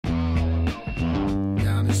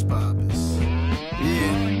Pappas.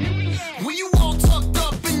 Yeah. When you all tucked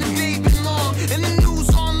up in the day belong, and the news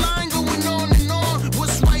online going on and on.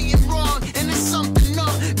 What's right and wrong, and there's something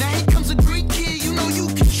up. Now here comes a great kid you know you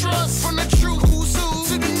can trust. From the true who's who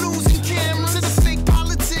to the news and cameras, to the fake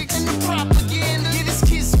politics and the propaganda. Yeah, this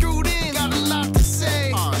kid's screwed in, got a lot to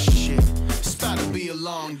say. Oh shit, it's about to be a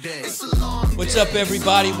long day. It's a long day. What's up,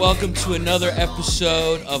 everybody? Welcome to another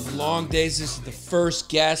episode of Long Days. This is the first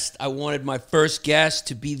guest. I wanted my first guest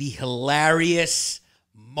to be the hilarious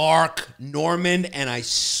Mark Norman, and I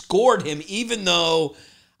scored him even though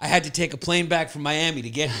I had to take a plane back from Miami to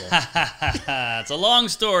get here. It's a long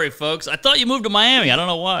story, folks. I thought you moved to Miami. I don't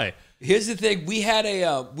know why. Here's the thing: we had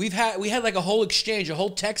like a whole exchange, a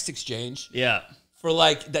whole text exchange. Yeah. For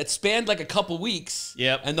like that spanned like a couple weeks.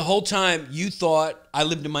 Yep. And the whole time you thought I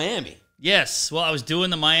lived in Miami. Yes. Well, I was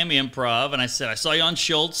doing the Miami Improv, and I said, I saw you on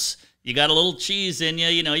Schultz. You got a little cheese in you.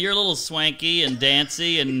 You know, you're a little swanky and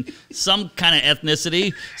dancy and some kind of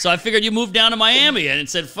ethnicity. So I figured you moved down to Miami, and it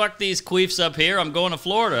said, fuck these queefs up here. I'm going to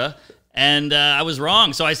Florida. And I was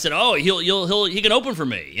wrong. So I said, oh, he can open for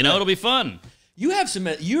me. You know, It'll be fun. You have some.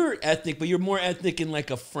 You're ethnic, but you're more ethnic in like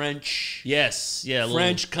a French. Yes, yeah,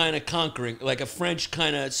 French kind of conquering, like a French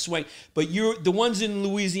kind of swing. But you're the ones in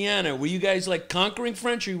Louisiana. Were you guys like conquering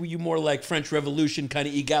French, or were you more like French Revolution kind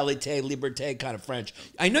of égalité, liberté kind of French?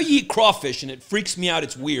 I know you eat crawfish, and it freaks me out.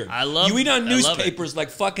 It's weird. You eat on newspapers like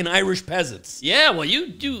fucking Irish peasants. Yeah, well, you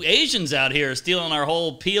do Asians out here stealing our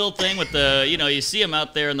whole peel thing with the, you see them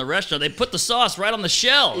out there in the restaurant. They put the sauce right on the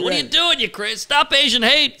shell. Right. What are you doing, you crazy? Stop Asian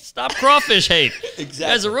hate. Stop crawfish hate. Exactly. You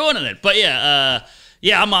guys are ruining it. But yeah,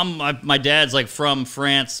 my dad's like from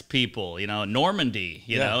France people, Normandy,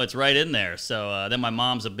 you know, it's right in there. So then my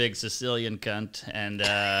mom's a big Sicilian cunt, and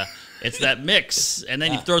it's that mix. And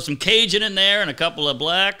then you throw some Cajun in there and a couple of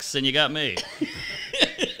blacks, and you got me.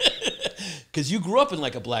 Because you grew up in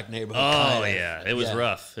like a black neighborhood. Oh yeah, it was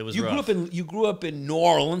rough. It was rough. You grew up in New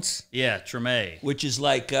Orleans. Yeah, Treme. Which is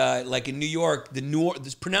like in New York,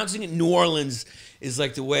 pronouncing it New Orleans is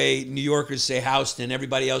like the way New Yorkers say Houston.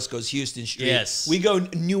 Everybody else goes Houston Street. Yes. We go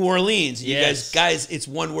New Orleans. You yes. guys, it's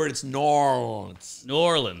one word. It's New Orleans. New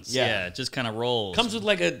Orleans. Yeah, it just kind of rolls. Comes with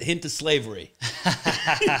like a hint of slavery.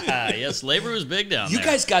 Yeah, slavery was big down there. You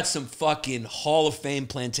guys got some fucking Hall of Fame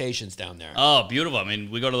plantations down there. Oh, beautiful. I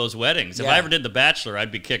mean, we go to those weddings. If I ever did The Bachelor,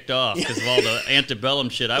 I'd be kicked off because of all the antebellum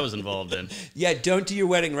shit I was involved in. Yeah, don't do your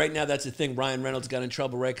wedding right now. That's the thing. Ryan Reynolds got in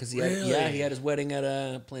trouble, right? Because he had his wedding at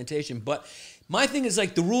a plantation. But my thing is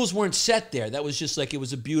like the rules weren't set there. That was just like it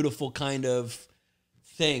was a beautiful kind of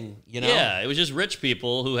thing, you know? Yeah, it was just rich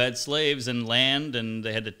people who had slaves and land, and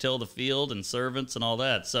they had to till the field and servants and all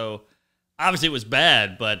that. So obviously it was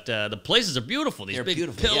bad, but the places are beautiful. These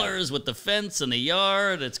big pillars with the fence and the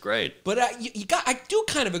yard. It's great. But I do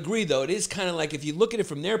kind of agree, though. It is kind of like if you look at it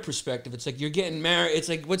from their perspective, it's like you're getting married. It's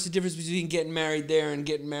like, what's the difference between getting married there and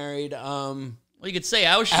getting married well, you could say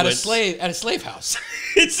Auschwitz. At a slave house.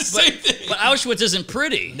 It's the same thing. But Auschwitz isn't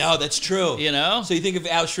pretty. No, that's true. You know? So you think if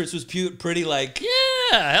Auschwitz was pretty, like...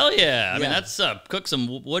 Yeah, hell yeah. I mean, that's cook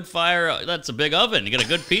some wood fire. That's a big oven. You got a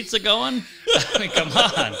good pizza going? I mean, come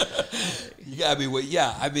on.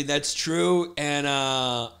 Yeah, I mean, that's true. And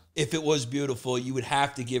if it was beautiful, you would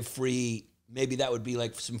have to give free... Maybe that would be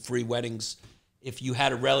like some free weddings if you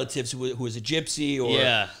had a relative who was a gypsy or...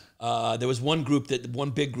 Yeah. There was one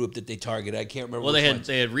big group that they targeted. I can't remember. Well, they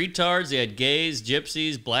had retards, they had gays,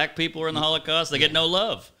 gypsies, black people were in the Holocaust. They get no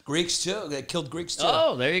love. Greeks too. They killed Greeks too.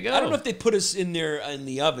 Oh, there you go. I don't know if they put us in there in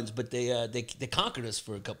the ovens, but they conquered us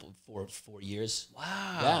for four years.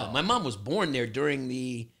 Wow. Yeah, my mom was born there during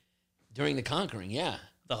the conquering. Yeah.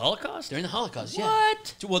 The Holocaust? During the Holocaust.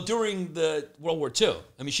 What? Yeah. Well, during the World War II.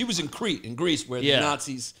 I mean, she was in Crete, in Greece, where the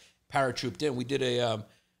Nazis paratrooped in.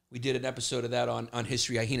 We did an episode of that on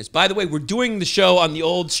History Hyenas. By the way, we're doing the show on the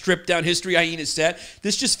old stripped down History Hyenas set.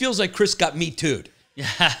 This just feels like Chris got Me Too'd. It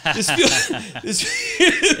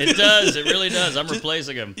does. It really does. I'm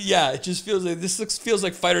replacing him. Yeah, it just feels like feels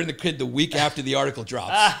like Fighter and the Kid the week after the article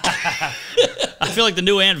drops. I feel like the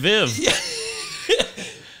new Aunt Viv.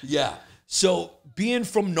 Yeah. So being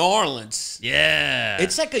from New Orleans,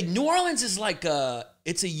 it's like New Orleans is like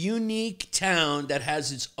it's a unique town that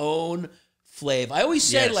has its own flavor. I always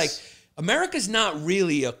say like America's not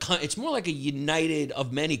really it's more like a united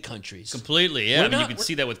of many countries. Completely, yeah. You can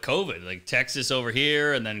see that with COVID. Like Texas over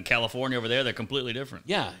here and then California over there, they're completely different.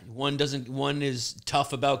 Yeah. One is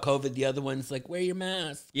tough about COVID, the other one's like, wear your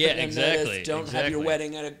mask. Yeah, exactly. Don't have your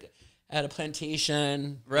wedding at a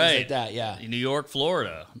plantation. Right. Things like that, yeah. New York,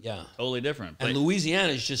 Florida. Yeah. Totally different. And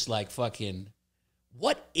Louisiana is just like fucking,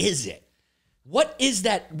 what is it? What is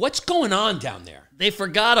that? What's going on down there? They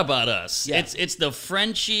forgot about us. Yeah. It's the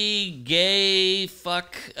Frenchy, gay,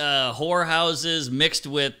 whorehouses mixed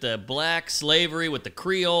with the black slavery, with the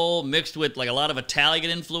Creole, mixed with like a lot of Italian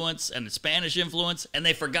influence and the Spanish influence, and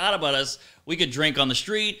they forgot about us. We could drink on the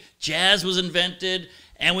street. Jazz was invented,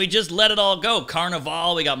 and we just let it all go.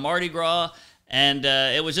 Carnival, we got Mardi Gras, and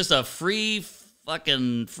it was just a free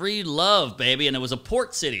love, baby. And it was a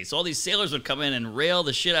port city, so all these sailors would come in and rail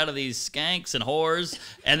the shit out of these skanks and whores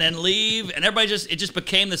and then leave, and everybody it just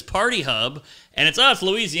became this party hub. And it's us,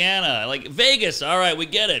 Louisiana, like Vegas, all right, we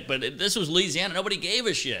get it, but this was Louisiana. Nobody gave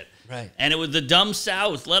a shit. Right. And it was the dumb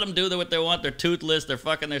South. Let them do what they want. They're toothless. They're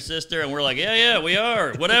fucking their sister. And we're like, yeah, we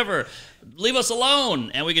are. Whatever. Leave us alone.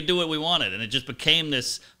 And we could do what we wanted. And it just became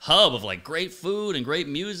this hub of like great food and great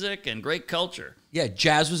music and great culture. Yeah,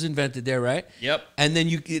 jazz was invented there, right? Yep. And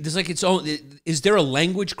then there's like its own. Is there a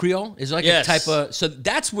language Creole? Is there like a type of? So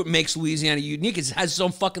that's what makes Louisiana unique. Is it has its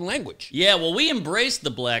own fucking language. Yeah. Well, we embraced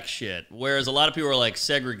the black shit, whereas a lot of people were like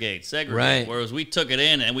segregate. Right. Whereas we took it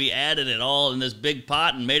in and we added it all in this big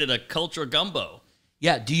pot and made it a culture gumbo.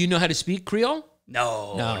 Yeah. Do you know how to speak Creole?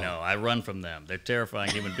 No. I run from them. They're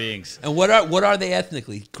terrifying human beings. And what are they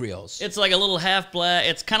ethnically, Creoles? It's like a little half black.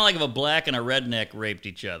 It's kind of like if a black and a redneck raped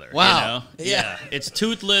each other. Wow. You know? Yeah. It's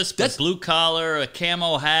toothless, but blue collar, a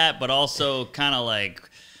camo hat, but also kind of like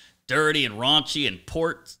dirty and raunchy and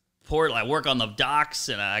port. I work on the docks,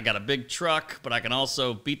 and I got a big truck, but I can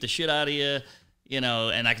also beat the shit out of you. You know,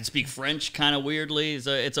 and I can speak French kind of weirdly.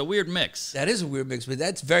 It's a weird mix. That is a weird mix, but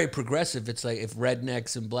that's very progressive. It's like if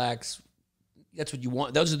rednecks and blacks. That's what you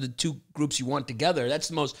want. Those are the two groups you want together. That's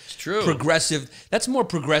the most progressive. That's more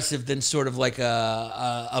progressive than sort of like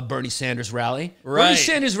a Bernie Sanders rally. Right. Bernie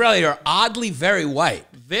Sanders rally are oddly very white.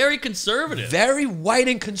 Very conservative. Very white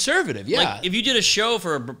and conservative, yeah. Like, if you did a show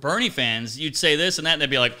for Bernie fans, you'd say this and that, and they'd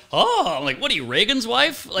be like, oh, I'm like, what are you, Reagan's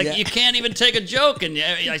wife? Like, you can't even take a joke, and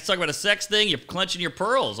I talk about a sex thing, you're clenching your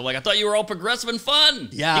pearls. I'm like, I thought you were all progressive and fun.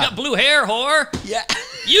 Yeah. You got blue hair, whore. Yeah.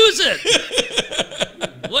 Use it.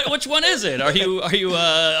 Which one is it? Are you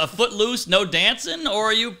a footloose, no dancing, or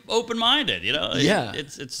are you open-minded? You know, yeah,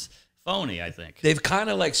 it's phony. I think they've kind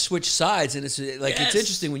of like switched sides, and it's like it's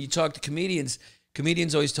interesting when you talk to comedians.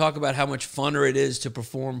 Comedians always talk about how much funner it is to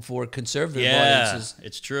perform for conservative audiences. Yeah,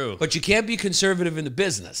 it's true. But you can't be conservative in the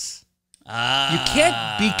business. You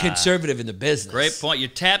can't be conservative in the business. Great point. You're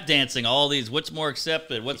tap dancing all these. What's more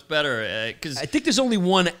accepted? What's better? Because I think there's only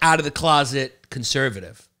one out of the closet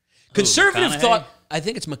conservative. Conservative thought. I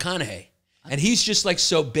think it's McConaughey, and he's just like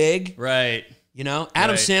so big, right? You know,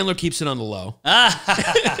 Adam Sandler keeps it on the low.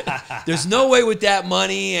 There's no way with that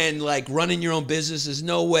money and like running your own business. There's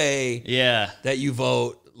no way, that you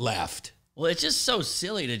vote left. Well, it's just so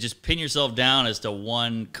silly to just pin yourself down as to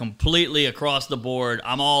one completely across the board.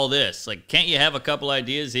 I'm all this. Like, can't you have a couple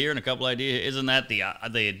ideas here and a couple ideas? Isn't that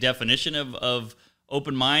the definition of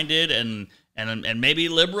open-minded and maybe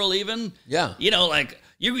liberal even? Yeah. You know, like.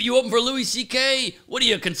 You open for Louis C.K.? What are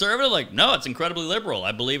you, conservative? Like, no, it's incredibly liberal.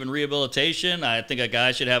 I believe in rehabilitation. I think a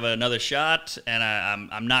guy should have another shot, and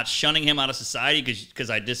I'm not shunning him out of society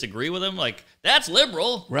because I disagree with him. Like, that's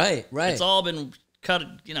liberal. Right. It's all been cut,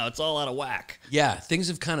 you know, it's all out of whack. Yeah, things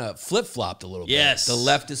have kind of flip-flopped a little bit. Yes. The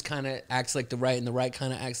left is kind of acts like the right, and the right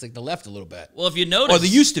kind of acts like the left a little bit. Well, if you notice... Or they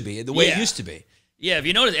used to be, the way it used to be. Yeah, if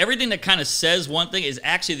you notice, everything that kind of says one thing is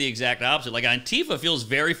actually the exact opposite. Like, Antifa feels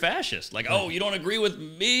very fascist. Like, oh, you don't agree with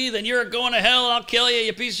me? Then you're going to hell and I'll kill you,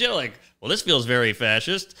 you piece of shit. Like, well, this feels very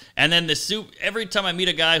fascist. And then every time I meet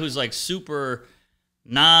a guy who's, like, super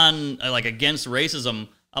against racism,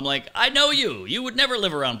 I'm like, I know you. You would never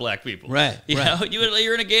live around black people. Right, you know?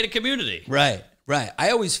 You're in a gated community. Right.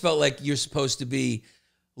 I always felt like you're supposed to be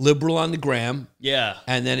liberal on the gram. Yeah.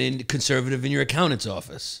 And then conservative in your accountant's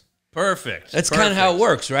office. Perfect. That's kind of how it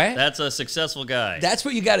works, right? That's a successful guy. That's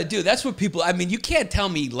what you got to do. That's what people, I mean, you can't tell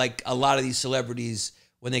me like a lot of these celebrities,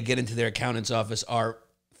 when they get into their accountant's office, are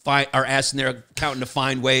asking their accountant to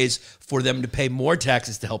find ways for them to pay more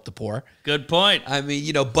taxes to help the poor. Good point. I mean,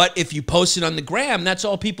 you know, but if you post it on the gram, that's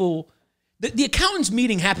all people, the accountant's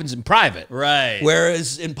meeting happens in private. Right.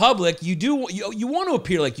 Whereas in public, you want to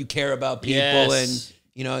appear like you care about people and...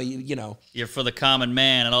 You know, you're for the common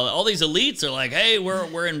man, and all these elites are like, hey,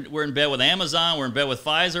 we're in bed with Amazon, we're in bed with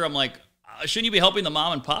Pfizer. I'm like, shouldn't you be helping the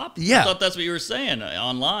mom and pop? Yeah, I thought that's what you were saying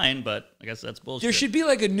online, but I guess that's bullshit. There should be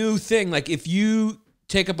like a new thing, like if you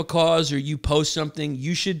take up a cause or you post something,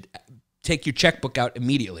 you should take your checkbook out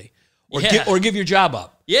immediately, or give your job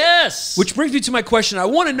up. Yes. Which brings me to my question. I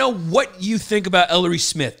want to know what you think about Ellery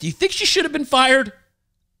Smith. Do you think she should have been fired?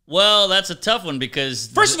 Well, that's a tough one because...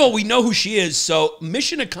 First of all, we know who she is, so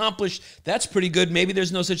mission accomplished. That's pretty good. Maybe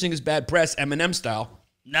there's no such thing as bad press, Eminem style.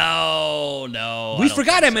 No. We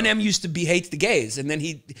forgot Eminem used to hates the gays, and then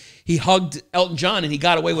he hugged Elton John, and he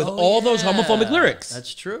got away with all those homophobic lyrics.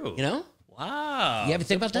 That's true. You know? Wow. You ever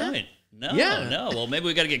think about that? No, no. Well, maybe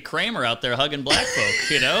we got to get Kramer out there hugging black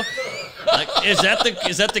folk, you know? Like, is that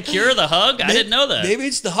the cure, the hug? I didn't know that. Maybe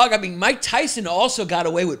it's the hug. I mean, Mike Tyson also got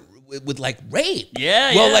away with like rape.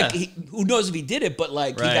 Yeah, well, like who knows if he did it, but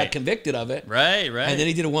like Right. he got convicted of it. Right. And then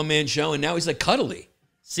he did a one-man show, and now he's like cuddly.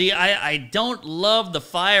 See, I don't love the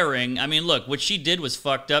firing. I mean, look, what she did was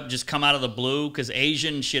fucked up, just come out of the blue, because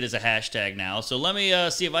Asian shit is a hashtag now. So let me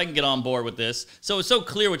see if I can get on board with this. So it's so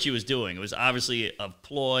clear what she was doing. It was obviously a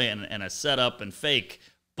ploy and a setup and fake.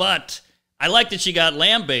 But I like that she got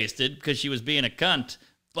lambasted because she was being a cunt.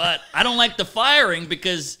 But I don't like the firing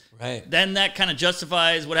because then that kind of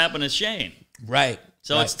justifies what happened to Shane. Right.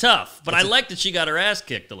 So it's tough. But I like that she got her ass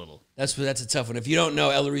kicked a little. That's a tough one. If you don't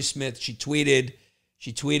know Ellery Smith, she tweeted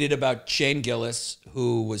about Shane Gillis,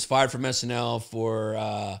 who was fired from SNL for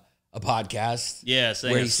a podcast. Yeah,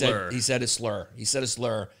 saying a slur. He said a slur. He said a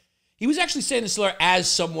slur. He was actually saying a slur as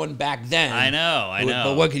someone back then. I know.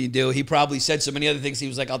 But what can you do? He probably said so many other things. He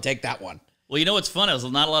was like, I'll take that one. Well, you know what's funny is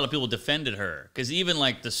not a lot of people defended her because even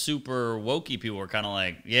like the super wokey people were kind of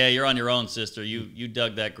like, "Yeah, you're on your own, sister. You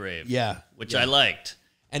dug that grave." Yeah, which I liked.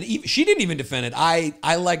 And she didn't even defend it.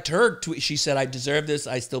 I liked her tweet. She said, "I deserve this.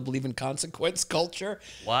 I still believe in consequence culture."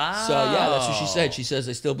 Wow. So yeah, that's what she said. She says,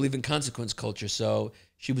 "I still believe in consequence culture." So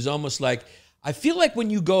she was almost like, I feel like when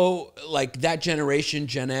you go like that generation,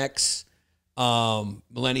 Gen X,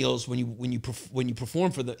 millennials, when you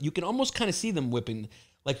perform for you can almost kind of see them whipping.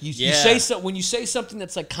 Like you say when you say something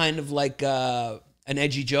that's like kind of like an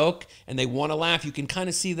edgy joke and they want to laugh, you can kind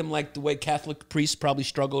of see them like the way Catholic priests probably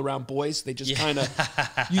struggle around boys. They just kind of,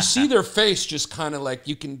 you see their face just kind of like,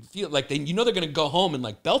 you can feel like they're going to go home and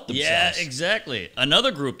like belt themselves. Yeah, exactly.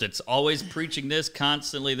 Another group that's always preaching this,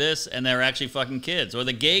 constantly this, and they're actually fucking kids. Or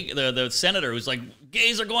the senator who's like,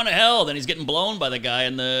 gays are going to hell. Then he's getting blown by the guy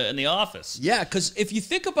in the office. Yeah, because if you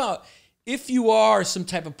think about, if you are some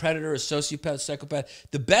type of predator, a sociopath, psychopath,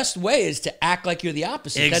 the best way is to act like you're the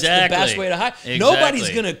opposite. Exactly. That's the best way to hide. Exactly. Nobody's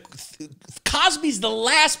going to... Cosby's the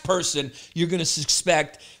last person you're going to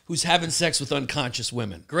suspect who's having sex with unconscious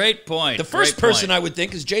women. Great point. The first person I would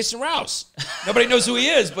think is Jason Rouse. Nobody knows who he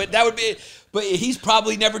is, but that would be... But he's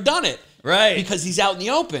probably never done it. Right. Because he's out in the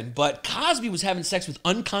open. But Cosby was having sex with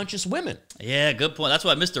unconscious women. Yeah, good point. That's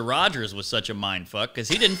why Mr. Rogers was such a mind fuck, because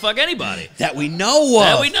he didn't fuck anybody. That we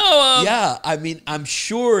know of. Yeah, I mean, I'm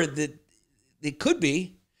sure that it could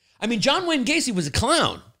be. I mean, John Wayne Gacy was a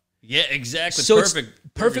clown. Yeah, exactly. So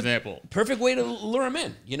perfect example. Perfect way to lure him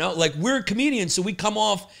in. You know, like we're comedians, so we come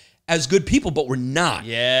off as good people, but we're not.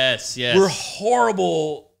 Yes. We're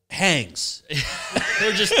horrible hangs.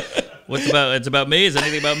 We're just... It's about me? Is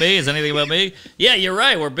anything about me? Is anything about me? Yeah, you're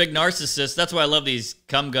right. We're big narcissists. That's why I love these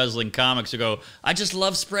cum-guzzling comics who go, I just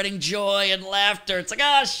love spreading joy and laughter. It's like,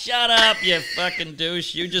 shut up, you fucking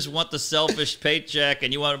douche. You just want the selfish paycheck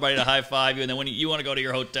and you want everybody to high-five you, and then when you want to go to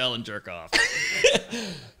your hotel and jerk off.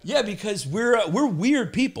 Yeah, because we're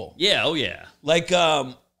weird people. Yeah, oh yeah. Like,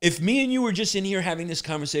 if me and you were just in here having this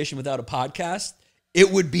conversation without a podcast,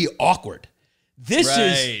 it would be awkward. This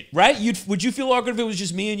is right. Would you feel awkward if it was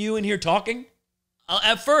just me and you in here talking?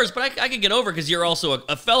 At first, but I could get over because you're also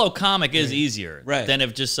a fellow comic is easier than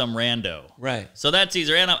if just some rando. Right. So that's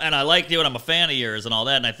easier, and I like you, and I'm a fan of yours and all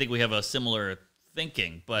that, and I think we have a similar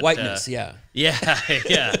thinking. But whiteness, yeah,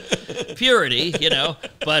 purity, you know.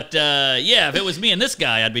 But if it was me and this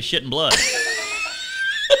guy, I'd be shitting blood.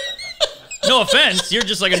 No offense, you're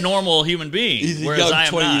just like a normal human being, whereas I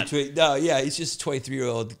am not. He's just a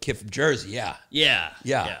 23-year-old kid from Jersey. Yeah.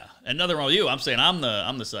 And nothing wrong with you. I'm saying I'm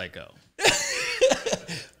the psycho.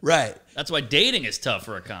 Right. That's why dating is tough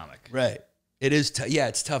for a comic. Right. It is. Yeah,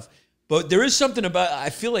 it's tough. But there is something about. I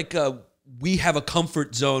feel like we have a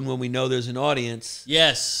comfort zone when we know there's an audience.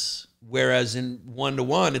 Yes. Whereas in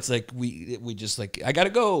one-to-one, it's like we just like, I gotta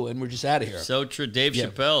go, and we're just out of here. So true. Dave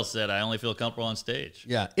Chappelle said, "I only feel comfortable on stage."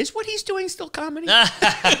 Yeah, is what he's doing still comedy?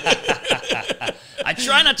 I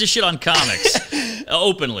try not to shit on comics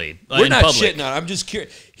openly. We're not public. shitting on. I'm just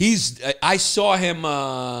curious. I saw him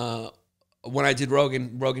when I did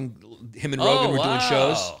Rogan. Him and Rogan were doing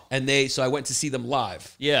shows, and so I went to see them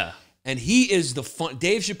live. Yeah. And he is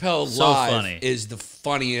Dave Chappelle live is the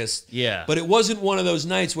funniest. Yeah. But it wasn't one of those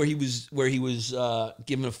nights where he was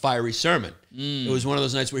giving a fiery sermon. It was one of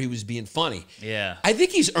those nights where he was being funny. Yeah. I think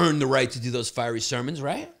he's earned the right to do those fiery sermons,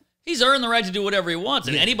 right? He's earned the right to do whatever he wants,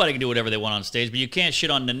 and anybody can do whatever they want on stage, but you can't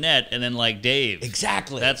shit on Nanette and then like Dave.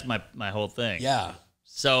 Exactly. That's my whole thing. Yeah.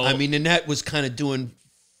 So I mean, Nanette was kind of doing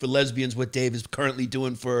for lesbians what Dave is currently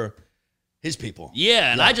doing for his people.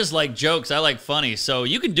 Yeah, and I just like jokes. I like funny. So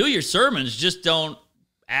you can do your sermons, just don't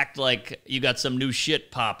act like you got some new shit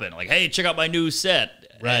popping. Like, hey, check out my new set.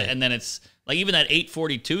 Right. And then it's like even that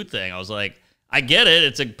 842 thing. I was like, I get it.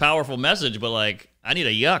 It's a powerful message, but like, I need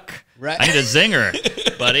a yuck. Right. I need a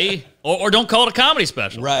zinger, buddy. Or don't call it a comedy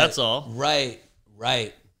special. Right. That's all. Right.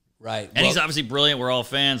 And he's obviously brilliant. We're all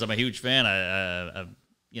fans. I'm a huge fan. I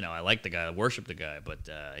like the guy. I worship the guy. But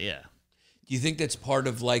yeah. Do you think that's part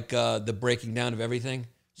of like the breaking down of everything?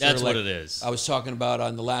 That's what it is. I was talking about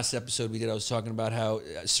on the last episode we did. I was talking about how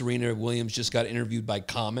Serena Williams just got interviewed by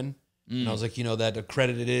Common, and I was like, that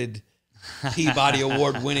accredited Peabody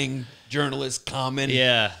Award-winning journalist Common.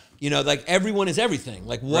 Yeah. Like everyone is everything.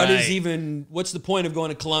 Like what's the point of going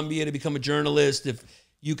to Columbia to become a journalist if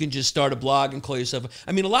you can just start a blog and call yourself?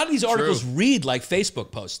 I mean, a lot of these articles read like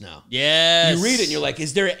Facebook posts now. Yes. You read it and you're like,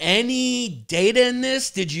 is there any data in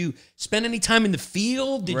this? Did you spend any time in the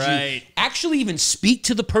field? Did you actually even speak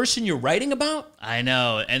to the person you're writing about? I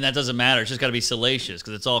know, and that doesn't matter. It's just got to be salacious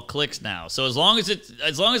because it's all clicks now. So as long as a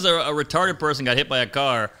retarded person got hit by a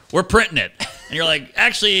car, we're printing it. And you're like,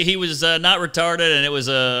 actually, he was not retarded and it was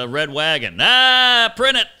a red wagon.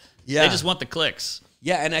 Print it. Yeah. They just want the clicks.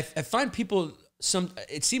 Yeah, and I find people...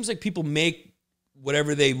 it seems like people make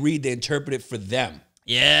whatever they read, they interpret it for them.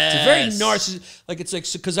 Yeah, it's a very narcissistic. Like it's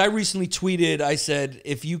like because I recently tweeted, I said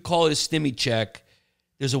if you call it a stimmy check,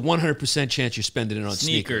 there's a 100% chance you're spending it on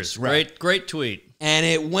sneakers. Right. Great tweet. And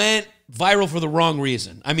it went viral for the wrong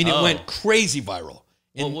reason. I mean, it went crazy viral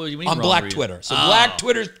what do you mean on wrong Black reason? Twitter. So Black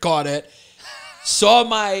Twitter caught it, saw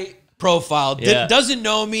my profile, doesn't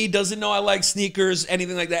know me, doesn't know I like sneakers,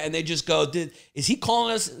 anything like that, and they just go, is he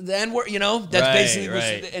calling us the N-word? That's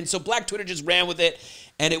basically and so Black Twitter just ran with it,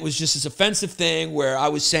 and it was just this offensive thing where I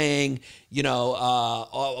was saying,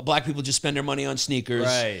 black people just spend their money on sneakers,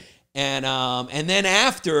 right? And then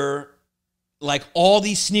after, like all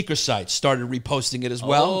these sneaker sites started reposting it as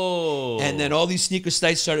well. And then all these sneaker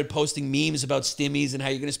sites started posting memes about stimmies and how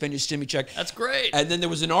you're going to spend your stimmy check. That's great. And then there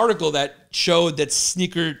was an article that showed that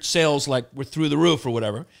sneaker sales were through the roof or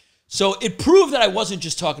whatever. So it proved that I wasn't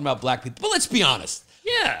just talking about black people. But let's be honest.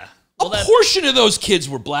 Yeah. A portion of those kids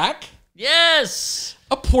were black. Yes.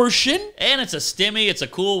 A portion. And it's a stimmy. It's a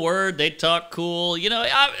cool word. They talk cool.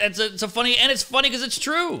 It's a funny, and it's funny because it's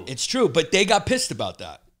true. It's true, but they got pissed about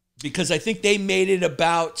that. Because I think they made it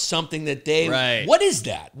about something that they... Right. What is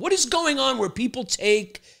that? What is going on where people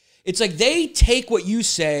take... It's like they take what you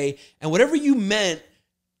say and whatever you meant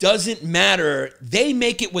doesn't matter. They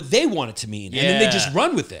make it what they want it to mean. And then they just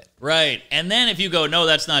run with it. Right. And then if you go, no,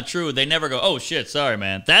 that's not true, they never go, oh, shit, sorry,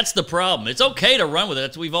 man. That's the problem. It's okay to run with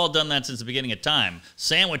it. We've all done that since the beginning of time.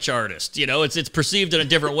 Sandwich artist, it's perceived in a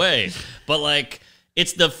different way. But like...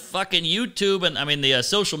 It's the fucking YouTube and, the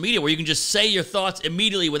social media where you can just say your thoughts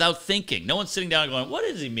immediately without thinking. No one's sitting down and going, what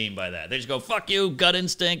does he mean by that? They just go, fuck you, gut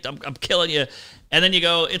instinct, I'm killing you. And then you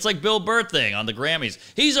go, it's like Bill Burr thing on the Grammys.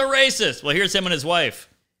 He's a racist. Well, here's him and his wife.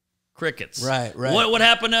 Crickets. Right. What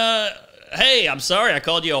happened to... Hey, I'm sorry, I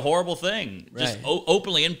called you a horrible thing. Just Right.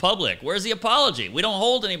 Openly in public. Where's the apology? We don't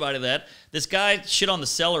hold anybody to that. This guy shit on the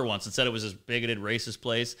Cellar once and said it was this bigoted, racist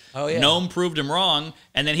place. Oh, yeah. Noam proved him wrong,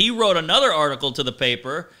 and then he wrote another article to the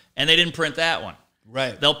paper, and they didn't print that one.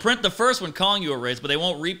 Right. They'll print the first one calling you a racist, but they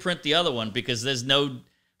won't reprint the other one because there's no...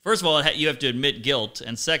 First of all, you have to admit guilt,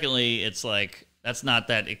 and secondly, it's like, that's not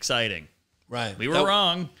that exciting. Right. We were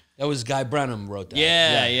wrong. That was Guy Brenham wrote that.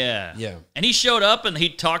 Yeah. And he showed up and he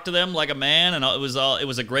talked to them like a man, and it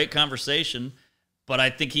was a great conversation. But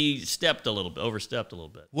I think he overstepped a little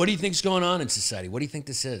bit. What do you think's going on in society? What do you think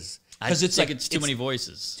this is? Because it's too many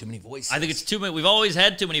voices. Too many voices. I think it's too many. We've always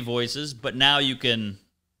had too many voices, but now you can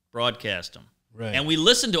broadcast them. Right. And we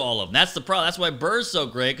listen to all of them. That's the problem. That's why Burr's so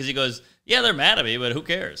great, because he goes, yeah, they're mad at me, but who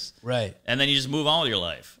cares? Right. And then you just move on with your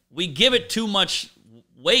life. We give it too much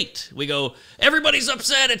weight. We go, everybody's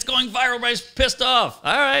upset. It's going viral. Everybody's pissed off.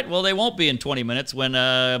 All right. Well, they won't be in 20 minutes when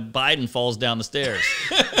Biden falls down the stairs.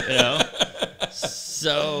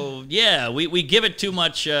 So, yeah, we give it too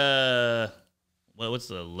much, what's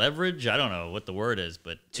the leverage? I don't know what the word is,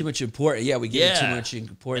 but... Too much importance. Yeah, we give it too much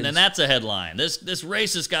importance. And then that's a headline. This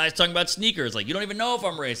racist guy's talking about sneakers. Like, you don't even know if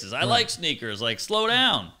I'm racist. I like sneakers. Like, slow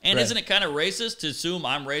down. And isn't it kind of racist to assume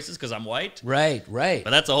I'm racist because I'm white? Right.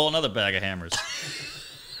 But that's a whole other bag of hammers.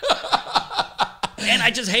 And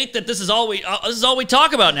I just hate that this is all we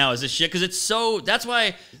talk about now is this shit, because it's so... That's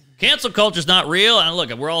why... Cancel culture's not real. And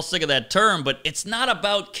look, we're all sick of that term, but it's not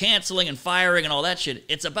about canceling and firing and all that shit.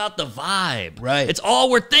 It's about the vibe. Right. It's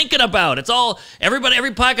all we're thinking about. It's all, every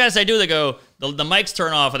podcast I do, they go, the mics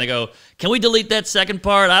turn off and they go, can we delete that second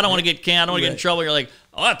part? I don't want to get canned. I don't want to get in trouble. You're like,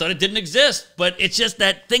 oh, I thought it didn't exist. But it's just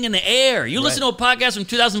that thing in the air. You listen to a podcast from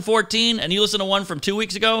 2014 and you listen to one from 2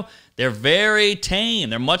 weeks ago, they're very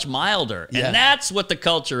tame. They're much milder. Yeah. And that's what the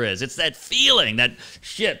culture is. It's that feeling, that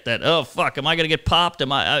shit, that, oh, fuck, am I going to get popped?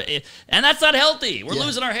 And that's not healthy. We're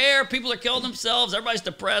losing our hair. People are killing themselves. Everybody's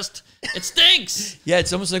depressed. It stinks. Yeah,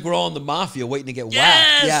 it's almost like we're all in the mafia waiting to get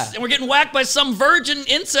whacked. Yes, and we're getting whacked by some virgin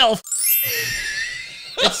incel.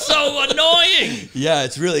 It's so annoying. Yeah,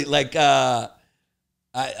 it's really like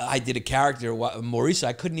I did a character, Maurice.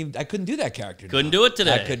 I couldn't do that character. Couldn't do it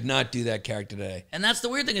today. I could not do that character today. And that's the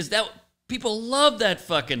weird thing is that people love that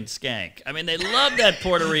fucking skank. I mean, they love that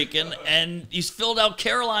Puerto Rican, and he's filled out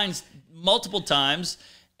Caroline's multiple times.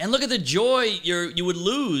 And look at the joy you would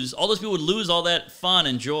lose. All those people would lose all that fun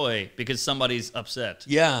and joy because somebody's upset.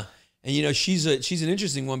 Yeah, and you know she's an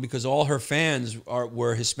interesting one because all her fans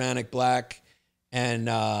were Hispanic, Black, and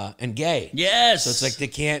gay. Yes. So it's like they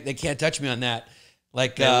can't touch me on that.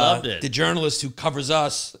 Like they loved it. The journalist who covers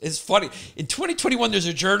us. It's funny. In 2021, there's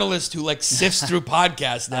a journalist who like sifts through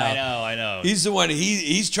podcasts now. I know. He's the one.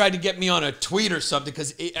 He's tried to get me on a tweet or something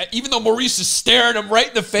because even though Maurice is staring him right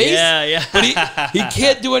in the face, but he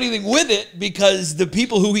can't do anything with it because the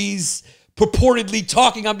people who he's purportedly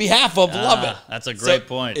talking on behalf of love it. That's a great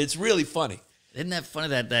point. It's really funny. Isn't that funny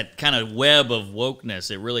that kind of web of wokeness?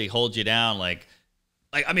 It really holds you down. Like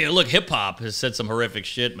I mean, look, hip hop has said some horrific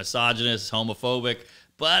shit, misogynist, homophobic,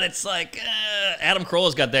 but it's like Adam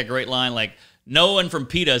Carolla's got that great line, like no one from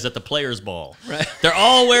PETA is at the Players Ball. Right. They're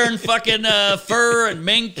all wearing fucking fur and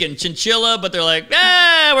mink and chinchilla, but they're like,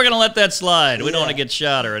 we're gonna let that slide. We don't want to get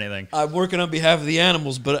shot or anything. I'm working on behalf of the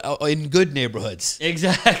animals, but in good neighborhoods.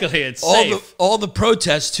 Exactly, it's safe. All the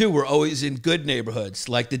protests too were always in good neighborhoods.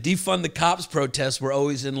 Like the defund the cops protests were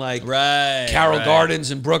always in like Carroll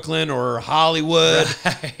Gardens in Brooklyn or Hollywood.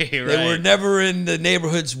 They were never in the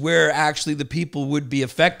neighborhoods where actually the people would be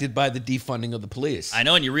affected by the defunding of the police. I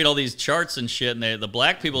know, and you read all these charts and shit, and the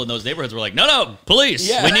black people in those neighborhoods were like, no, police,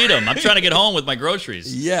 we need them. I'm trying to get home with my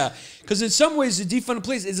groceries. Yeah, because in some ways the defund the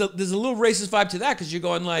police there's a little racist vibe to that because you're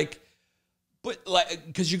going like, what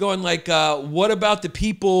about the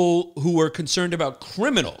people who are concerned about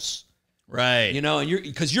criminals? Right. You know, and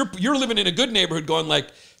you're living in a good neighborhood going like,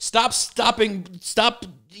 stop stopping black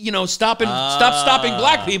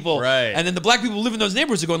people. Right. And then the black people who live in those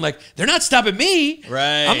neighborhoods are going like, they're not stopping me.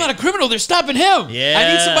 Right. I'm not a criminal. They're stopping him. Yeah.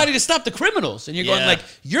 I need somebody to stop the criminals. And you're going like,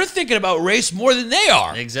 you're thinking about race more than they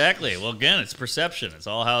are. Exactly. Well, again, it's perception. It's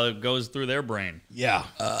all how it goes through their brain. Yeah.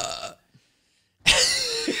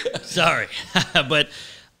 Sorry. But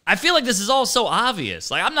I feel like this is all so obvious.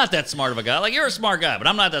 Like, I'm not that smart of a guy. Like, you're a smart guy, but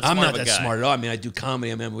I'm not that smart of a guy. I'm not that smart at all. I mean, I do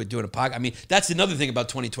comedy. I mean, we're doing a podcast. I mean, that's another thing about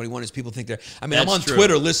 2021 is people think they're... I mean, I'm on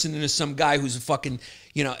Twitter listening to some guy who's a fucking...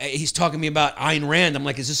 You know, he's talking to me about Ayn Rand. I'm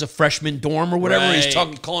like, is this a freshman dorm or whatever? Right. He's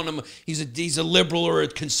calling him... He's a liberal or a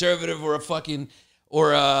conservative or a fucking...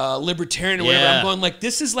 or a libertarian or whatever. I'm going like,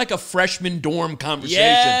 this is like a freshman dorm conversation.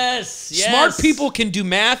 Yes. Smart people can do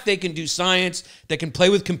math. They can do science. They can play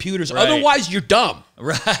with computers. Right. Otherwise, you're dumb.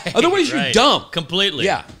 Right. Otherwise, you're dumb. Completely.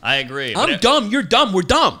 Yeah. I agree. I'm dumb. You're dumb. We're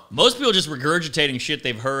dumb. Most people just regurgitating shit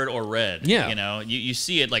they've heard or read. Yeah. You know, you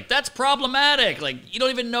see it like, that's problematic. Like, you don't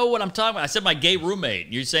even know what I'm talking about. I said my gay roommate.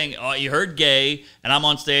 You're saying, oh, you heard gay, and I'm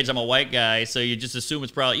on stage. I'm a white guy, so you just assume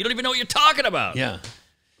it's probably... You don't even know what you're talking about. Yeah.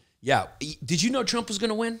 Yeah. Did you know Trump was going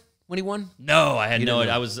to win when he won? No, I had no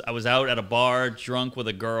idea. I was out at a bar drunk with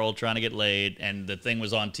a girl trying to get laid, and the thing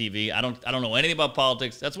was on TV. I don't know anything about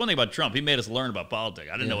politics. That's one thing about Trump. He made us learn about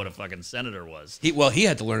politics. I didn't know what a fucking senator was. He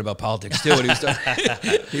had to learn about politics too. When he was done.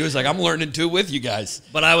 He was like, I'm learning too with you guys.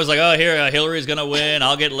 But I was like, oh, here, Hillary's gonna win.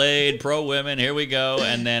 I'll get laid. Pro women. Here we go.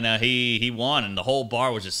 And then he won, and the whole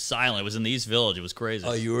bar was just silent. It was in the East Village. It was crazy.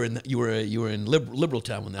 Oh, you were in liberal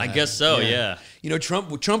town when that happened. Guess so. Yeah. You know,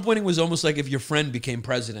 Trump winning was almost like if your friend became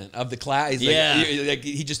president of the class.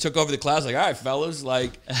 He just took over the class. Like, all right, fellas,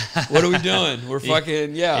 like, what are we doing? We're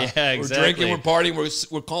fucking exactly. We're drinking, we're partying,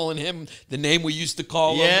 we're calling him the name we used to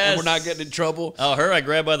call him, and we're not getting in trouble. Oh, her I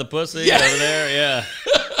grabbed by the pussy over there. Yeah.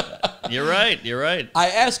 You're right. I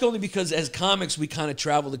ask only because as comics we kind of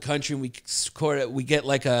travel the country and we get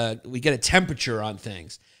a temperature on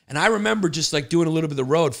things. And I remember just like doing a little bit of the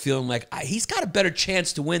road, feeling like he's got a better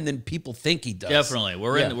chance to win than people think he does. Definitely,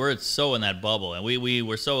 we're so in that bubble, and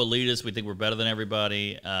we're so elitist. We think we're better than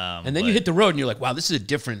everybody. And then you hit the road, and you're like, wow, this is a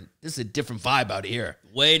different vibe out here.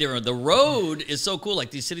 Way different. The road is so cool.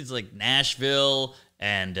 Like these cities like Nashville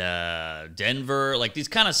and Denver, like these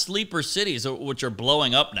kind of sleeper cities which are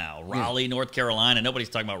blowing up now. Raleigh, North Carolina. Nobody's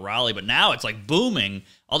talking about Raleigh, but now it's like booming.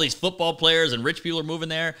 All these football players and rich people are moving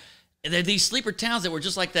there. And they're these sleeper towns that were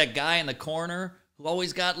just like that guy in the corner who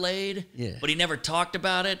always got laid, but he never talked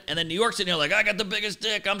about it. And then New York's sitting there like, I got the biggest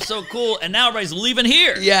dick, I'm so cool. And now everybody's leaving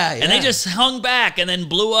here. And they just hung back and then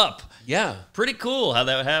blew up. Yeah. Pretty cool how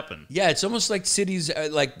that happened. Yeah, it's almost like cities,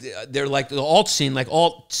 like they're like the alt scene, like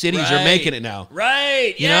alt cities are making it now.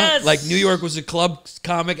 Right, you know? Like New York was a club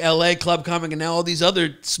comic, LA club comic, and now all these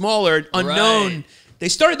other smaller, unknown, they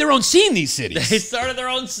started their own scene, these cities. They started their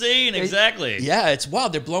own scene, exactly. Yeah, it's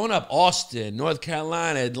wild. They're blowing up. Austin, North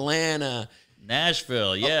Carolina, Atlanta.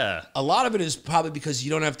 Nashville, yeah. A lot of it is probably because you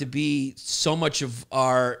don't have to be, so much of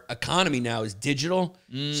our economy now is digital.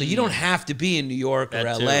 So you don't have to be in New York or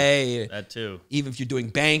LA. That too. Even if you're doing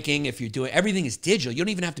banking, if you're doing, everything is digital. You don't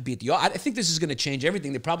even have to be at the office. I think this is going to change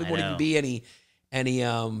everything. There probably won't even be any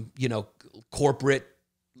you know, corporate,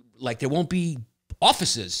 like there won't be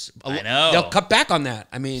offices. I know. They'll cut back on that.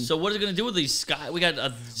 I mean, so what is it going to do with these we got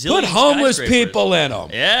a zillion put homeless people in them.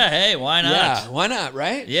 Yeah, hey, why not? Yeah, why not,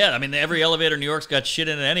 right? Yeah, I mean, every elevator in New York's got shit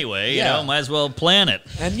in it anyway. You know, might as well plan it.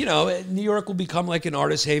 And, you know, New York will become like an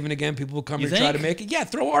artist haven again. People will come and try to make it. Yeah,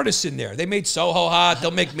 throw artists in there. They made Soho hot.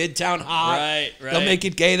 They'll make Midtown hot. Right. They'll make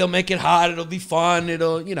it gay. They'll make it hot. It'll be fun.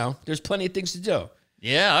 It'll, you know, there's plenty of things to do.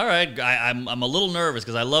 Yeah, all right. I'm a little nervous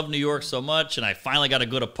because I love New York so much, and I finally got a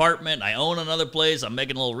good apartment. I own another place. I'm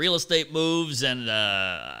making little real estate moves, and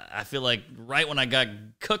I feel like right when I got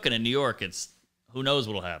cooking in New York, it's who knows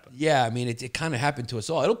what'll happen. Yeah, I mean, it kind of happened to us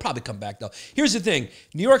all. It'll probably come back, though. Here's the thing.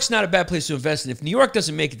 New York's not a bad place to invest in. If New York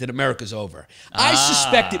doesn't make it, then America's over. I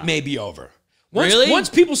suspect it may be over. Once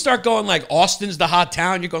people start going like, Austin's the hot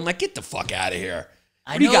town, you're going like, get the fuck out of here.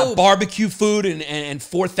 What do you got, barbecue food and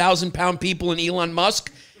 4,000-pound people and Elon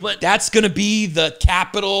Musk? But that's going to be the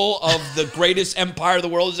capital of the greatest empire the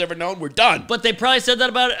world has ever known. We're done. But they probably said that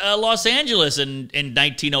about Los Angeles in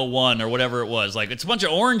 1901 or whatever it was. Like, it's a bunch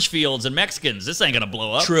of orange fields and Mexicans. This ain't going to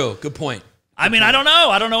blow up. True. Good point. I mean, I don't know.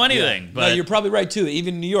 I don't know anything. Yeah. But no, you're probably right, too.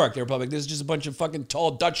 Even in New York, they're probably, there's just a bunch of fucking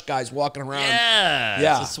tall Dutch guys walking around.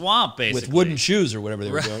 Yeah. It's a swamp, basically. With wooden shoes or whatever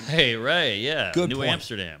they were doing. Right, yeah. Good New point.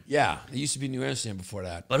 Amsterdam. Yeah. It used to be New Amsterdam before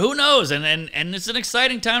that. But who knows? And it's an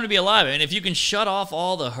exciting time to be alive. I mean, if you can shut off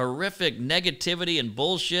all the horrific negativity and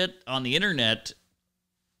bullshit on the internet,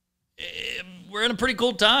 we're in a pretty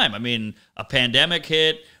cool time. I mean, a pandemic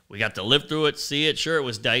hit. We got to live through it, see it. Sure, it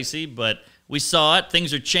was dicey, but we saw it.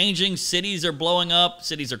 Things are changing. Cities are blowing up.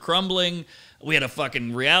 Cities are crumbling. We had a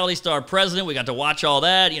fucking reality star president. We got to watch all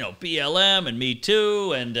that. You know, BLM and Me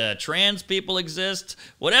Too and trans people exist.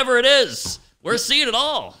 Whatever it is, we're seeing it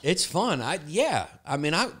all. It's fun.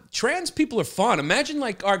 Trans people are fun. Imagine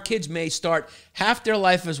like our kids may start half their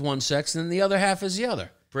life as one sex and then the other half as the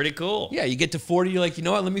other. Pretty cool. Yeah, you get to 40, you're like, you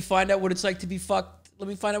know what? Let me find out what it's like to be fucked. Let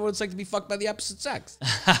me find out what it's like to be fucked by the opposite sex.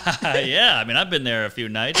 Yeah, I mean, I've been there a few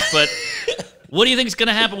nights, but what do you think is going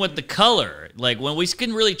to happen with the color? Like, when we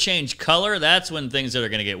can really change color, that's when things are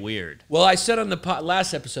going to get weird. Well, I said on the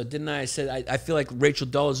last episode, didn't I? I said I feel like Rachel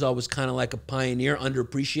Dolezal was kind of like a pioneer,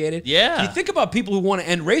 underappreciated. Yeah. If you think about people who want to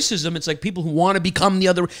end racism, it's like people who want to become the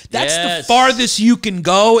other. That's the farthest you can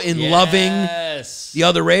go in loving the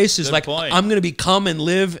other race. Is like, I'm going to become and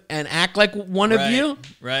live and act like one of you.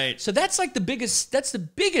 Right. So that's like the biggest. That's the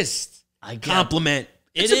biggest compliment.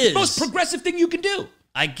 It's the most progressive thing you can do.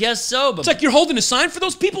 I guess so, but it's like you're holding a sign for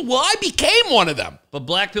those people. Well, I became one of them. But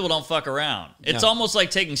black people don't fuck around. It's almost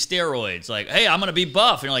like taking steroids. Like, hey, I'm gonna be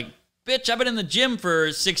buff, and you're like, bitch, I've been in the gym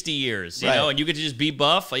for 60 years, you know, and you get to just be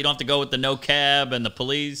buff. You don't have to go with the no cab and the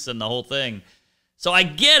police and the whole thing. So I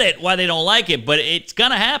get it why they don't like it, but it's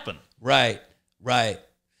gonna happen. Right.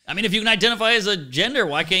 I mean, if you can identify as a gender,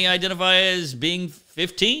 why can't you identify as being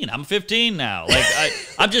 15? I'm 15 now. Like,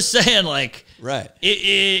 I'm just saying, like,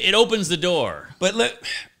 it opens the door. But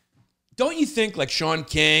don't you think, like Sean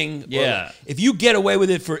King, if you get away with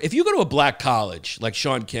it if you go to a black college like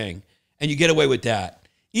Sean King and you get away with that,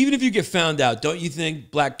 even if you get found out, don't you think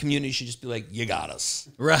black community should just be like, you got us?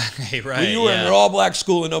 Right. When you were in an all-black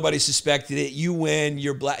school and nobody suspected it, you win,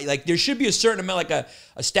 you're black. Like, there should be a certain amount, like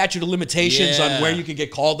a statute of limitations on where you can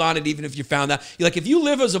get called on it, even if you found out. You're like, if you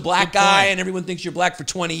live as a black guy and everyone thinks you're black for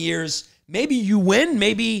 20 years, maybe you win,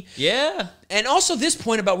 maybe. Yeah. And also this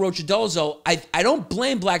point about Rachel Dolezal, I don't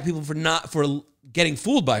blame black people for getting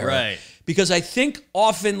fooled by her. Right. Because I think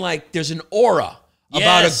often, like, there's an aura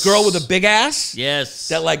about a girl with a big ass. Yes.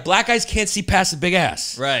 That, like, black guys can't see past the big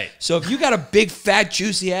ass. Right. So if you got a big, fat,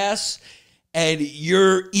 juicy ass and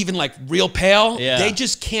you're even like real pale, Yeah. they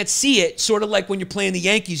just can't see it. Sort of like when you're playing the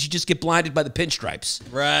Yankees, you just get blinded by the pinstripes.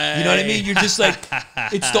 Right. You know what I mean? You're just like,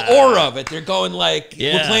 it's the aura of it. They're going like,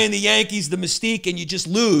 Yeah. we're playing the Yankees, the mystique, and you just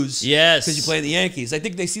lose. Yes. Because you're playing the Yankees. I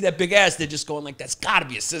think they see that big ass, they're just going like, that's got to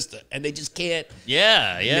be a sister. And they just can't.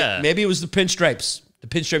 Yeah, yeah. Maybe it was the pinstripes. The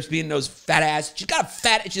pinstripes being those fat ass. She's got a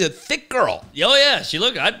fat, she's a thick girl. Oh yeah,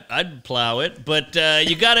 I'd plow it, but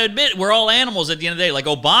you got to admit we're all animals at the end of the day. Like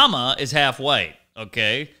Obama is half white,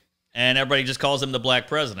 okay, and everybody just calls him the black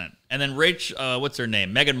president. And then what's her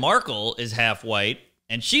name? Meghan Markle is half white,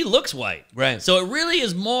 and she looks white. Right. So it really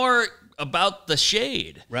is more about the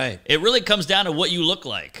shade. Right. It really comes down to what you look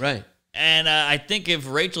like. Right. And I think if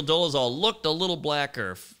Rachel Dolezal looked a little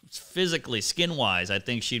blacker physically, skin-wise, I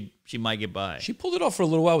think she might get by. She pulled it off for a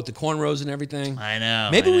little while with the cornrows and everything. I know.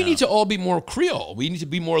 Maybe we need to all be more Creole. We need to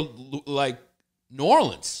be more like New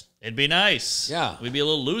Orleans. It'd be nice. Yeah. We'd be a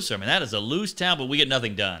little looser. I mean, that is a loose town, but we get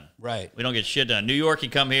nothing done. Right. We don't get shit done. New York, you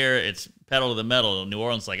come here, it's pedal to the metal. New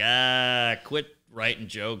Orleans, like, quit writing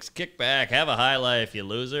jokes. Kick back. Have a high life, you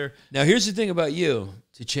loser. Now, here's the thing about you,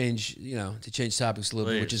 to change topics a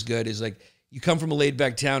little bit, which is good, is like you come from a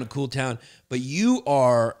laid-back town, a cool town, but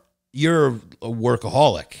you're a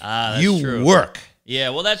workaholic. That's you true. work. Yeah,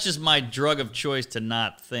 well, that's just my drug of choice to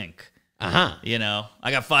not think. Uh-huh. You know,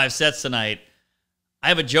 I got 5 sets tonight. I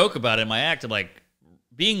have a joke about it in my act of like,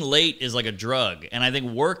 being late is like a drug, and I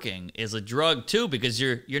think working is a drug too, because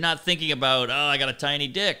you're not thinking about, oh, I got a tiny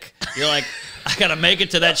dick. You're like, I gotta make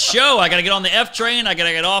it to that show. I gotta get on the F train. I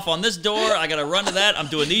gotta get off on this door. I gotta run to that. I'm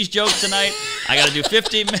doing these jokes tonight. I gotta do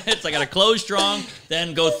 15 minutes. I gotta close strong,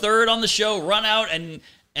 then go third on the show, run out, and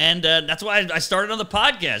that's why I started on the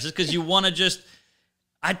podcast, just because you want to just.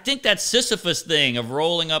 I think that Sisyphus thing of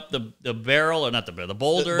rolling up the barrel, or not the barrel, the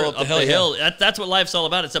boulder up the hill, that's what life's all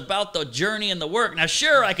about. It's about the journey and the work. Now,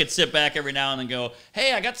 sure, I could sit back every now and then and go,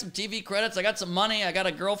 hey, I got some TV credits, I got some money, I got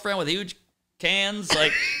a girlfriend with huge cans.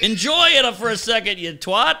 Like, enjoy it for a second, you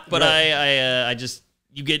twat. But right. I just,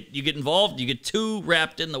 you get involved, you get too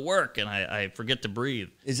wrapped in the work, and I forget to breathe.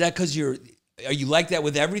 Is that because are you like that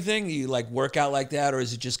with everything? Do you like work out like that, or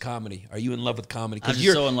is it just comedy? Are you in love with comedy? I'm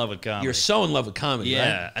just so in love with comedy. You're so in love with comedy,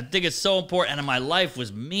 yeah, right? I think it's so important. And my life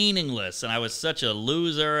was meaningless, and I was such a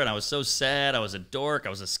loser, and I was so sad. I was a dork. I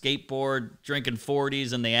was a skateboard drinking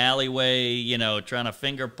 40s in the alleyway, you know, trying to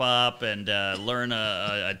finger pop and learn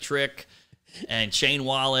a trick, and chain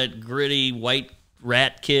wallet, gritty white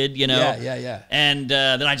rat kid, you know? Yeah. And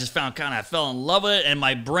then I just I fell in love with it, and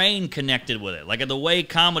my brain connected with it. Like the way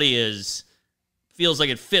comedy feels like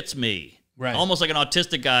it fits me. Right. Almost like an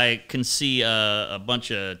autistic guy can see a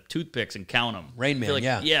bunch of toothpicks and count them. Rain Man, like,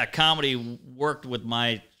 yeah. Yeah, comedy worked with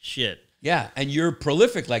my shit. Yeah, and you're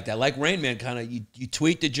prolific like that. Like Rain Man, kind of, you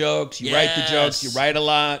tweet the jokes, you write the jokes, you write a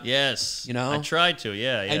lot. Yes. You know? I tried to,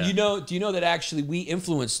 yeah. And do you know that actually we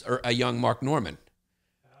influenced a young Mark Norman?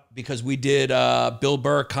 Because we did Bill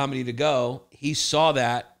Burr Comedy to Go. He saw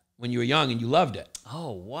that when you were young and you loved it.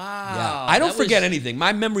 Oh, wow. Yeah. I don't forget anything.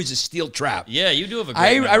 My memory's a steel trap. Yeah, you do have a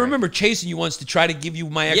great memory. I remember chasing you once to try to give you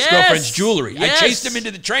my ex-girlfriend's jewelry. Yes. I chased him into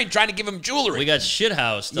the train trying to give him jewelry. We got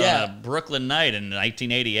shithoused on a Brooklyn night in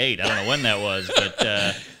 1988. I don't know when that was, but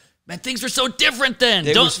man, things were so different then.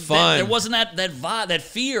 It was fun. There wasn't that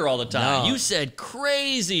fear all the time. No. You said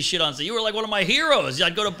crazy shit on stage. You were like one of my heroes.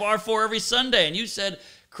 I'd go to Bar 4 every Sunday, and you said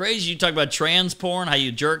crazy. You talk about trans porn, how you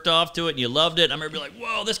jerked off to it and you loved it. I remember being like,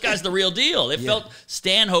 whoa, this guy's the real deal. It felt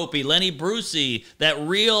Stanhope-y, Lenny Brucey, that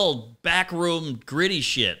real backroom gritty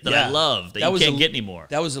shit that I love that you can't get anymore.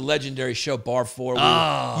 That was a legendary show, Bar 4.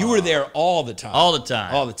 You were there all the time. All the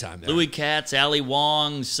time. All the time. There. Louis Katz, Ali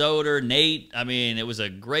Wong, Soder, Nate. I mean, it was a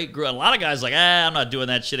great group. A lot of guys like, I'm not doing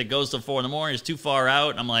that shit. It goes till 4 in the morning. It's too far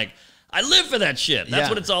out. And I'm like, I live for that shit. That's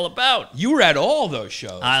what it's all about. You were at all those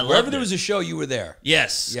shows. Wherever there it. was a show, you were there.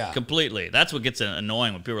 Yes, completely. That's what gets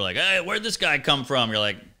annoying when people are like, hey, where'd this guy come from? You're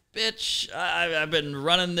like, bitch, I've been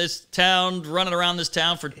running around this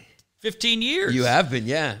town for 15 years. You have been,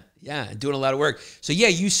 yeah, doing a lot of work. So, yeah,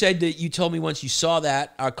 you said that you told me once you saw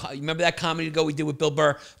that. You remember that Comedy to Go we did with Bill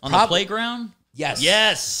Burr? On the playground? Yes.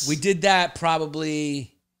 Yes. We did that probably...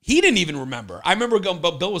 He didn't even remember. I remember going,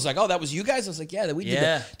 but Bill was like, oh, that was you guys? I was like, yeah, we did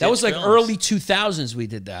that. That was like early 2000s we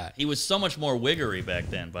did that. He was so much more wiggery back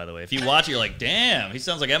then, by the way. If you watch it, you're like, damn, he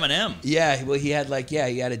sounds like Eminem. Yeah, well, he had he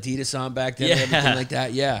had Adidas on back then and everything like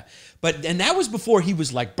that, yeah. And that was before he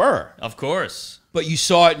was like Burr. Of course. But you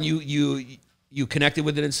saw it and you connected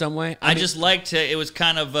with it in some way? I just liked it. It was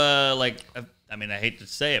kind of I hate to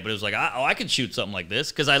say it, but it was like, I could shoot something like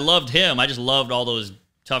this because I loved him. I just loved all those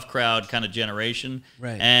tough crowd kind of generation.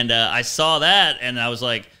 Right. And I saw that and I was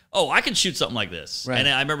like, oh, I can shoot something like this. Right. And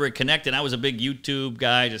I remember it connected. I was a big YouTube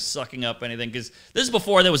guy, just sucking up anything. Because this is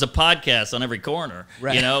before there was a podcast on every corner.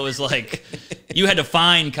 Right. You know, it was like you had to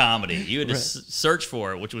find comedy. You had to search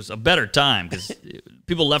for it, which was a better time because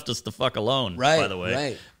people left us the fuck alone, by the way.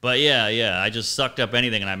 Right. But yeah, I just sucked up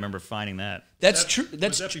anything, and I remember finding that. That's true.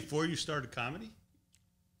 Was that before you started comedy?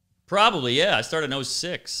 Probably, yeah. I started in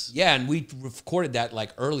 06. Yeah, and we recorded that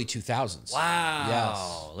like early 2000s. Wow.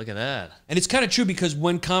 Yes. Look at that. And it's kind of true because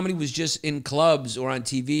when comedy was just in clubs or on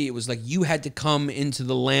TV, it was like you had to come into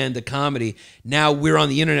the land of comedy. Now we're on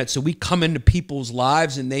the internet, so we come into people's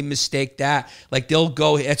lives and they mistake that. Like they'll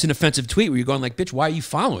go, that's an offensive tweet where you're going like, bitch, why are you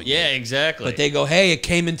following me? Yeah, exactly. But they go, hey, it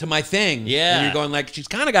came into my thing. Yeah. And you're going like, she's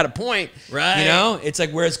kind of got a point. Right. You know? It's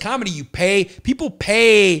like, whereas comedy, you pay, people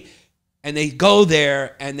pay and they go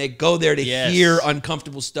there to hear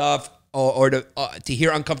uncomfortable stuff or to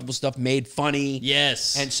hear uncomfortable stuff made funny.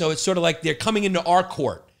 Yes. And so it's sort of like they're coming into our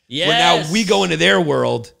court. Yes. Where now we go into their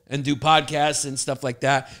world and do podcasts and stuff like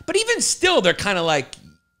that. But even still, they're kind of like,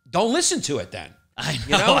 don't listen to it then. I know.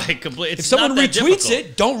 You know? I completely. If someone retweets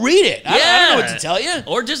it, don't read it. I don't know what to tell you.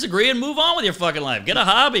 Or disagree and move on with your fucking life. Get a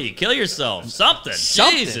hobby. Kill yourself. Something.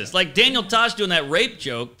 Jesus. Like Daniel Tosh doing that rape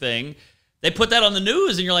joke thing. They put that on the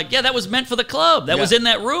news, and you're like, yeah, that was meant for the club. That was in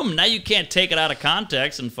that room. Now you can't take it out of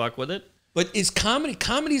context and fuck with it. But is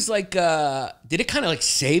comedy's like, did it kind of like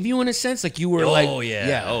save you in a sense? Like you were like,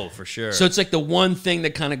 yeah. Oh, for sure. So it's like the one thing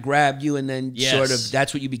that kind of grabbed you and then sort of,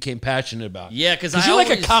 that's what you became passionate about. Yeah, because you're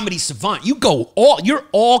like a comedy savant. You're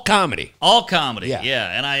all comedy. All comedy,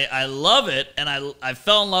 yeah. And I love it, and I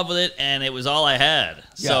fell in love with it, and it was all I had.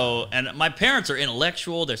 So, and my parents are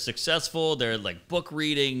intellectual, they're successful, they're like book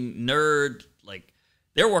reading, nerd,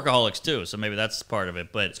 they're workaholics too, so maybe that's part of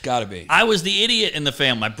it. But it's got to be. I was the idiot in the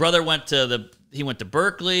family. My brother went to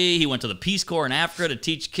Berkeley. He went to the Peace Corps in Africa to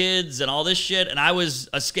teach kids and all this shit. And I was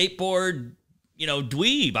a skateboard,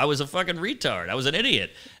 dweeb. I was a fucking retard. I was an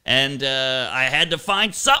idiot. And I had to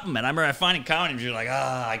find something. And I remember finding comedy, and you're like,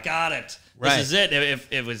 I got it. Right. This is it.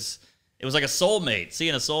 It was like a soulmate,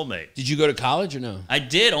 seeing a soulmate. Did you go to college or no? I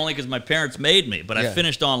did, only because my parents made me. But I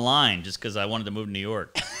finished online just because I wanted to move to New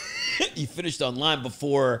York. You finished online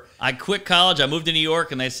before I quit college. I moved to New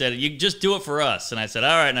York, and they said, you just do it for us. And I said,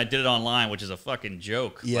 all right, and I did it online, which is a fucking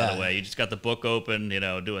joke, by the way. You just got the book open,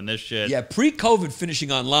 doing this shit. Yeah, pre-COVID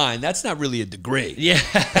finishing online, that's not really a degree. Yeah.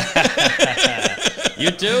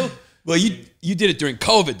 You too? Well, you did it during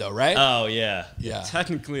COVID, though, right? Oh, yeah. Yeah.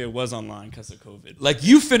 Technically, it was online because of COVID. Like,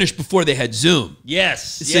 you finished before they had Zoom.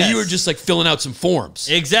 Yes. So you were just, like, filling out some forms.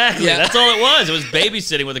 Exactly. Yeah. That's all it was. It was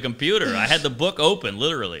babysitting with a computer. I had the book open,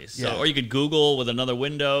 literally. So, or you could Google with another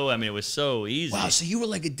window. I mean, it was so easy. Wow, so you were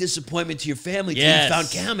like a disappointment to your family until you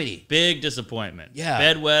found comedy. Big disappointment. Yeah.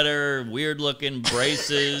 Bedwetter, weird-looking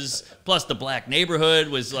braces. Plus, the black neighborhood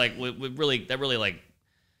was, like, really, like,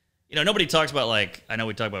 nobody talks about, like, I know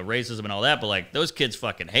we talk about racism and all that, but, like, those kids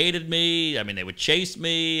fucking hated me. I mean, they would chase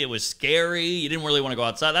me. It was scary. You didn't really want to go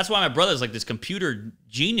outside. That's why my brother's, like, this computer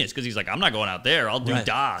genius, because he's like, I'm not going out there. I'll do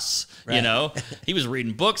douse, He was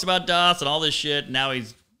reading books about douse and all this shit. Now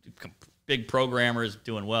he's a big programmer, is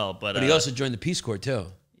doing well. But he also joined the Peace Corps, too.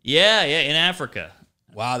 Yeah, in Africa.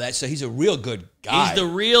 Wow, so he's a real good guy. He's the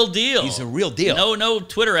real deal. He's a real deal. No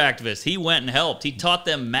Twitter activist. He went and helped. He taught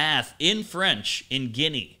them math in French in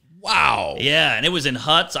Guinea. Wow. Yeah, and it was in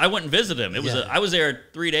huts. I went and visited him. It was. I was there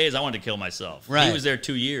 3 days. I wanted to kill myself. Right. He was there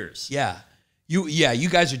 2 years. Yeah. You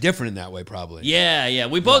guys are different in that way, probably. Yeah.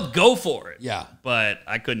 We both go for it. Yeah. But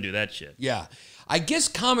I couldn't do that shit. Yeah. I guess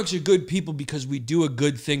comics are good people because we do a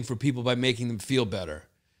good thing for people by making them feel better.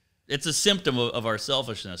 It's a symptom of our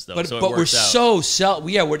selfishness, though. But so we're so that's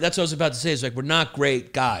what I was about to say. It's like we're not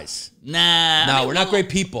great guys. Nah. We're not great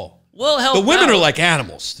people. We'll help. The women out. are like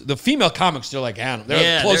animals. The female comics, they're like animals.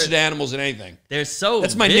 They're closer to animals than anything. They're so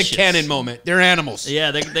That's my vicious. Nick Cannon moment. They're animals.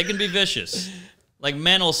 Yeah, they can be vicious. Like,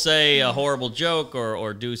 men will say a horrible joke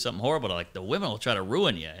or do something horrible. Like, the women will try to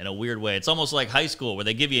ruin you in a weird way. It's almost like high school where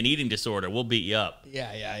they give you an eating disorder. We'll beat you up.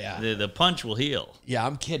 Yeah. The punch will heal. Yeah,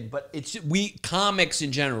 I'm kidding. But we comics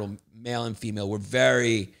in general, male and female, we're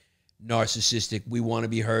very narcissistic. We want to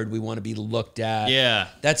be heard. We want to be looked at. Yeah.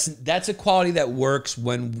 That's a quality that works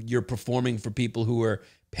when you're performing for people who are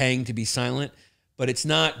paying to be silent, but it's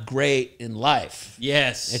not great in life.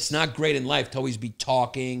 Yes. It's not great in life to always be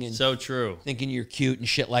talking and so true. Thinking you're cute and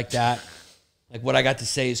shit like that. Like, what I got to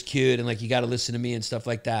say is cute and, like, you got to listen to me and stuff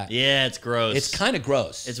like that. Yeah, it's gross. It's kind of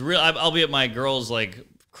gross. It's real. I'll be at my girl's, like,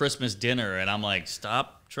 Christmas dinner, and I'm like,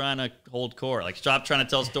 stop trying to hold court. Like, stop trying to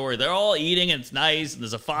tell a story. They're all eating, and it's nice, and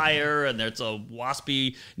there's a fire, and there's a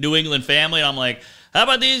waspy New England family, and I'm like, how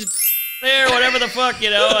about these there, whatever the fuck,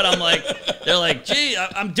 And I'm like, they're like, gee,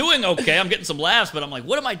 I'm doing okay. I'm getting some laughs, but I'm like,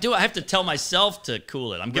 what am I doing? I have to tell myself to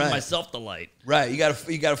cool it. I'm giving myself the light. Right. You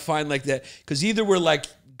gotta find like that, because either we're like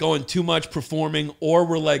going too much performing, or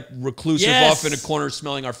we're like reclusive off in a corner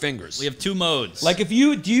smelling our fingers. We have two modes. Like, do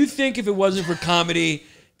you think if it wasn't for comedy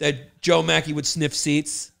that Joe Mackey would sniff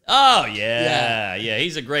seats? Oh, yeah.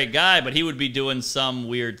 He's a great guy, but he would be doing some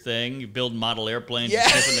weird thing, building model airplanes,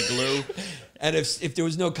 sniffing the glue. And if there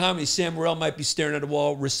was no comedy, Sam Morril might be staring at a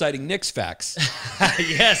wall reciting Knicks facts.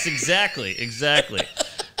 Yes, exactly.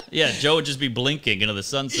 Yeah, Joe would just be blinking into the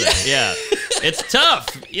sunset. Yeah. It's tough.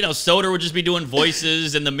 Soder would just be doing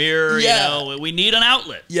voices in the mirror. We need an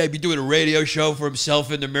outlet. Yeah, he'd be doing a radio show for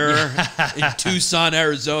himself in the mirror in Tucson,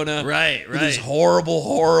 Arizona. Right. With his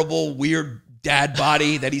horrible, weird dad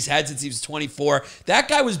body that he's had since he was 24. That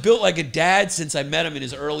guy was built like a dad since I met him in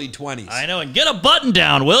his early 20s. I know, and get a button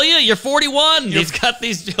down, will you? You're 41. He's got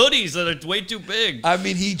these hoodies that are way too big. I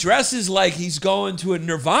mean, he dresses like he's going to a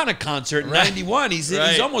Nirvana concert in 91. He's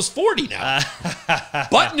almost 40 now.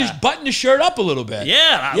 Button his shirt up a little bit.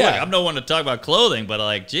 Yeah. Look, I'm no one to talk about clothing, but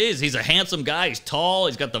like, geez, he's a handsome guy. He's tall.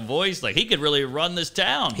 He's got the voice. Like, he could really run this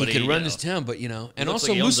town. He could run this town, but and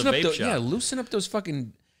also like loosen up those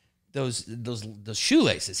fucking those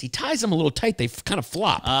shoelaces. He ties them a little tight. They kind of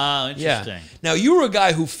flop. Oh, interesting. Yeah. Now, you were a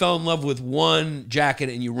guy who fell in love with one jacket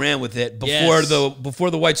and you ran with it before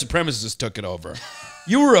the white supremacists took it over.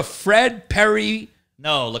 You were a Fred Perry.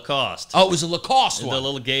 No, Lacoste. Oh, it was a Lacoste one. The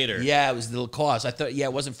little gator. Yeah, it was the Lacoste. I thought,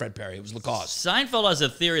 it wasn't Fred Perry. It was Lacoste. Seinfeld has a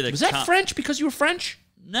theory that... Was that French because you were French?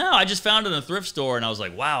 No, I just found it in a thrift store, and I was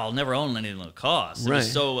like, wow, I'll never own anything Lacoste. It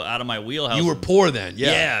was so out of my wheelhouse. You were poor then,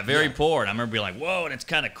 Yeah, very poor. And I remember being like, whoa, and it's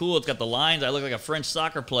kind of cool. It's got the lines. I look like a French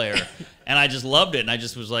soccer player. And I just loved it, and I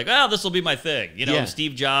just was like, oh, this will be my thing.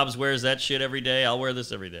 Steve Jobs wears that shit every day. I'll wear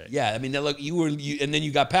this every day. Yeah, I mean, look, and then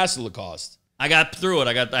you got past the Lacoste. I got through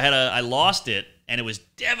it. I lost it, and it was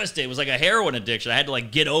devastating. It was like a heroin addiction. I had to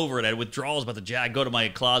like get over it. I had withdrawals about the jacket. I'd go to my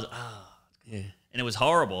closet, and it was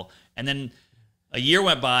horrible. And then a year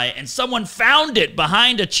went by, and someone found it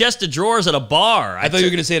behind a chest of drawers at a bar. I thought you were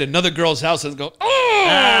going to say at another girl's house and go,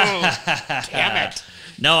 oh, damn it.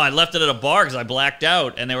 No, I left it at a bar because I blacked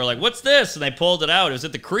out, and they were like, what's this? And they pulled it out. It was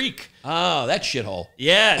at the creek. Oh, that shithole.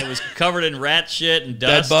 Yeah, and it was covered in rat shit and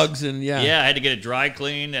dust. Bed bugs and, Yeah, I had to get it dry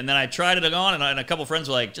cleaned, and then I tried it on, and a couple friends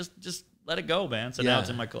were like, just let it go, man. So now it's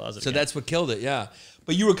in my closet again. That's what killed it, yeah.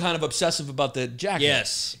 But you were kind of obsessive about the jacket.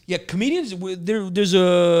 Yes. Yeah, comedians,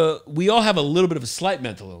 we all have a little bit of a slight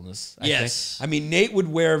mental illness, I think. I mean, Nate would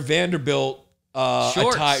wear Vanderbilt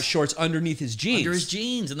shorts underneath his jeans. Under his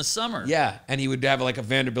jeans in the summer. Yeah, and he would have like a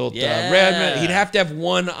Vanderbilt red. He'd have to have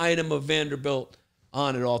one item of Vanderbilt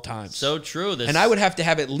on at all times. So true. And I would have to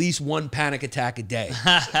have at least one panic attack a day.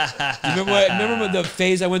 remember the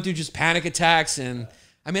phase I went through, just panic attacks? And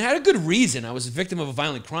I mean, I had a good reason. I was a victim of a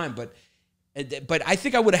violent crime, but I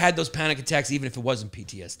think I would have had those panic attacks even if it wasn't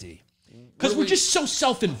PTSD. Because we're just so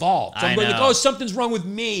self-involved. So I'm going like, oh, something's wrong with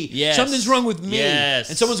me. Yes. Something's wrong with me. Yes.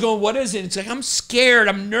 And someone's going, what is it? It's like, I'm scared.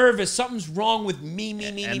 I'm nervous. Something's wrong with me.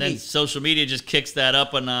 And then social media just kicks that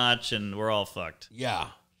up a notch, and we're all fucked. Yeah.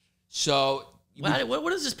 So... What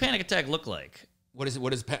does this panic attack look like? What is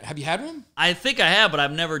it? Have you had one? I think I have, but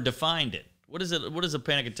I've never defined it. What is it? What is a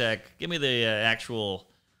panic attack? Give me the actual...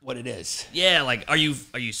 What it is. Yeah, like, are you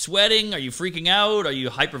sweating? Are you freaking out? Are you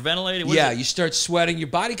hyperventilating? You start sweating. Your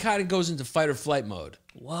body kind of goes into fight or flight mode.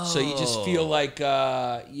 Whoa. So you just feel like,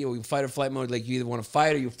 fight or flight mode, like you either want to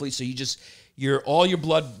fight or you flee. So all your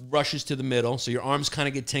blood rushes to the middle. So your arms kind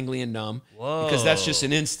of get tingly and numb. Whoa. Because that's just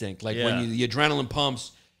an instinct. Like when the adrenaline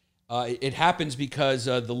pumps, it happens because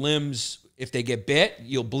the limbs, if they get bit,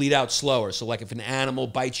 you'll bleed out slower. So like if an animal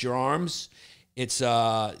bites your arms, it's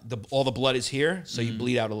all the blood is here, so you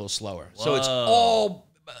bleed out a little slower. Whoa. So it's all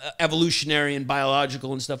evolutionary and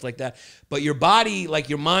biological and stuff like that. But your body, like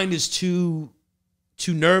your mind, is too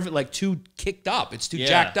kicked up. It's too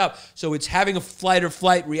jacked up. So it's having a fight or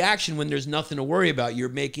flight reaction when there's nothing to worry about. You're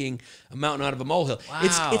making a mountain out of a molehill.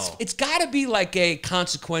 Wow. It's got to be like a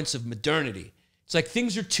consequence of modernity. It's like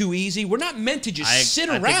things are too easy. We're not meant to just sit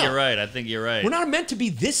around. I think you're right. We're not meant to be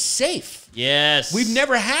this safe. Yes. We've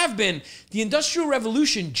never have been. The Industrial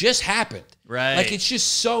Revolution just happened. Right. Like, it's just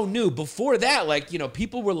so new. Before that,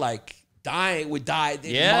 people were like, would die.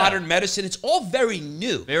 Yeah. Modern medicine, it's all very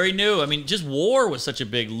new. Very new. I mean, just war was such a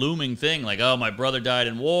big looming thing. Like, oh, my brother died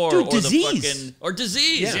in war. Dude, or disease. Or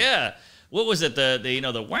disease, yeah. What was it?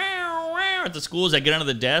 The wow, wow. there at the schools that get under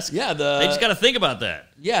the desk. Yeah, they just got to think about that.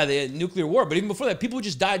 Yeah, the nuclear war. But even before that, people would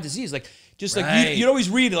just die of disease. Like, just like Right. you'd always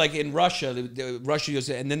read, like in Russia, Russia goes,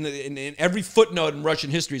 and then in every footnote in Russian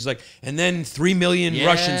history is like, and then 3 million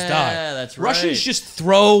Russians died. Yeah, that's right. Russians just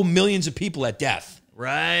throw millions of people at death.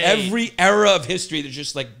 Right. Every era of history, there's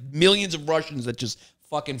just like millions of Russians that just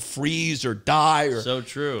fucking freeze or die. Or So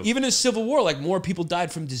true. Even in Civil War, like more people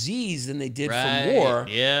died from disease than they did Right, from war.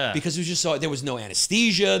 yeah. Because it was just so there was no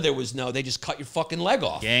anesthesia. They just cut your fucking leg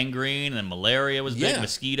off. Gangrene and malaria was big. Yeah.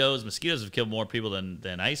 Mosquitoes have killed more people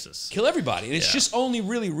than ISIS. Kill everybody. And it's Yeah. just only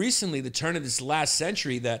really recently, the turn of this last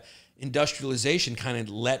century, that industrialization kind of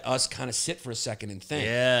let us kind of sit for a second and think.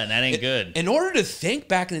 Yeah, and that ain't good. In order to think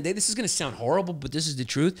back in the day, this is going to sound horrible, but this is the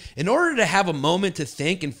truth. In order to have a moment to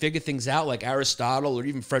think and figure things out, like Aristotle or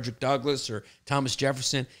even Frederick Douglass or Thomas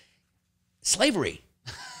Jefferson, slavery.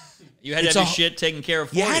 You had to have your shit taken care of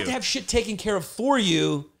for you. You had to have shit taken care of for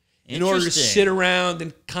you in order to Interesting. sit around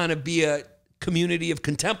and kind of be a community of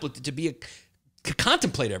contemplative, to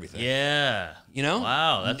contemplate everything. Yeah. You know?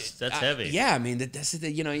 Wow, that's heavy. Yeah, I mean, that's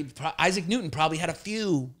the, you know, Isaac Newton probably had a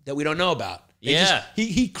few that we don't know about. They Yeah.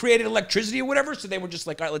 he created electricity or whatever, so they were just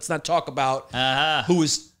like, all right, let's not talk about who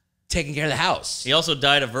was taking care of the house. He also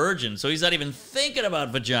died a virgin, so he's not even thinking about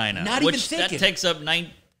vagina. Not even which thinking. That takes up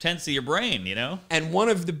 9/10 of your brain, you know? And one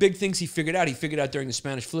of the big things he figured out during the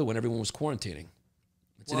Spanish flu when everyone was quarantining.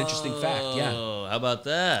 It's an interesting fact, yeah. Oh, how about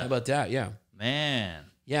that? How about that? Yeah. Man.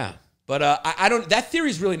 Yeah. But I don't. That theory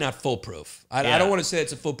is really not foolproof. I Yeah. don't want to say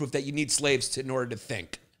it's a foolproof that you need slaves in order to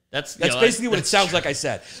think. That's Basically what it sounds like I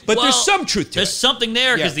said. But Well, there's some truth to There's it. something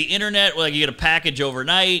there because Yeah. the internet, like you get a package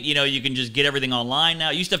overnight, you know, you can just get everything online now.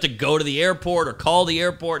 You used to have to go to the airport or call the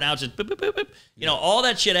airport. Now it's just boop, boop, boop, boop. You know, all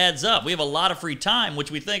that shit adds up. We have a lot of free time,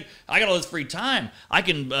 which we think, I got all this free time. I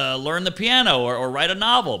can learn the piano or write a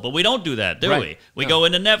novel. But we don't do that, do Right. we? We No. go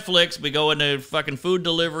into Netflix, we go into fucking food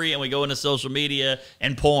delivery, and we go into social media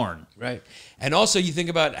and porn. Right. And also, you think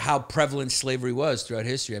about how prevalent slavery was throughout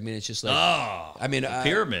history. I mean, it's just like, I mean,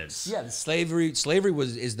 Pyramids. yeah, the slavery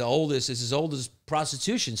is the oldest. It's as old as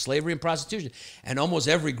prostitution, slavery and prostitution. And almost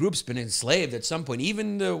every group's been enslaved at some point.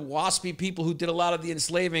 Even the waspy people who did a lot of the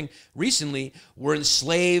enslaving recently were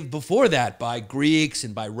enslaved before that by Greeks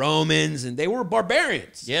and by Romans, and they were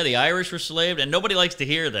barbarians. Yeah, the Irish were slaved, and nobody likes to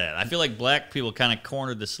hear that. I feel like black people kind of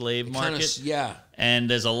cornered the slave market. Yeah. And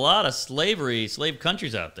there's a lot of slave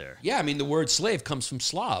countries out there. Yeah, I mean, the word slave comes from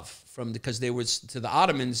Slav, because they were, to the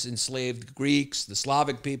Ottomans, enslaved Greeks, the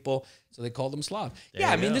Slavic people, so they called them Slav. There Yeah,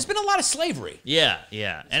 I you mean, go. there's been a lot of slavery. Yeah,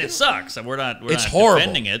 and it sucks. We're not It's horrible.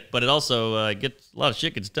 defending it, but it also a lot of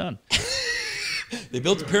shit gets done. They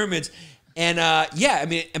built the pyramids. And yeah, I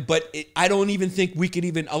mean, but I don't even think we could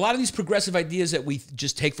even, a lot of these progressive ideas that we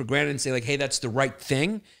just take for granted and say like, hey, that's the right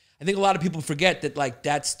thing. I think a lot of people forget that like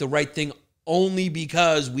that's the right thing only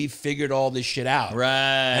because we've figured all this shit out. Right.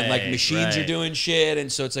 And like machines are right. doing shit.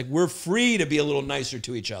 And so it's like, we're free to be a little nicer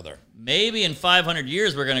to each other. Maybe in 500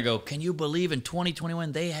 years we're gonna go, can you believe in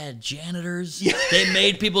 2021 they had janitors? Yeah. They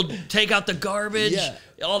made people take out the garbage, Yeah.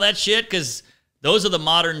 all that shit, because those are the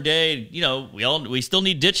modern day. You know, we still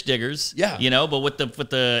need ditch diggers. Yeah. You know, but with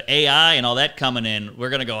the AI and all that coming in, we're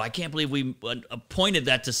gonna go, I can't believe we appointed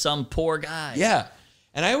that to some poor guy. Yeah.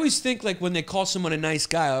 And I always think like when they call someone a nice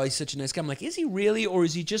guy, oh, he's such a nice guy. I'm like, is he really, or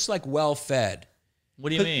is he just like well fed? What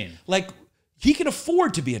do you mean? Like he can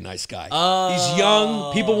afford to be a nice guy. He's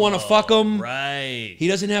young. People want to fuck him. Right. He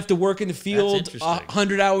doesn't have to work in the field interesting.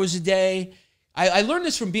 100 hours a day. I learned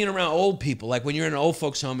this from being around old people. Like when you're in an old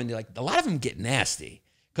folks home and you're like, a lot of them get nasty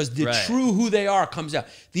because the Right. true who they are comes out.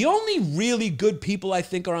 The only really good people I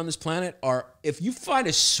think are on this planet are if you find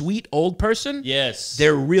a sweet old person, Yes.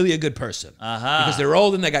 they're really a good person. Uh-huh. Because they're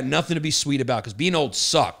old and they got nothing to be sweet about because being old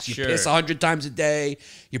sucks. You Sure. piss 100 times a day.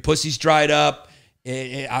 Your pussy's dried up.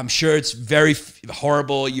 I'm sure it's very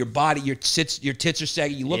horrible. Your body, your tits are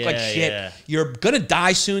saggy. You look like Yeah, shit. yeah. You're gonna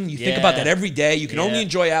die soon. You think about Yeah. that every day. You can only Yeah.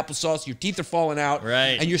 enjoy applesauce. Your teeth are falling out.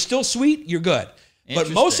 Right. And you're still sweet. You're good. But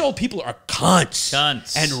most Interesting. old people are cunts.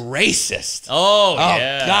 Cunts. And racist. Oh, Oh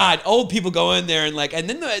yeah. God! Old people go in there and like, and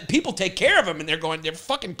then the people take care of them, and they're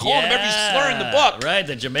fucking calling them every slur in the book. Right,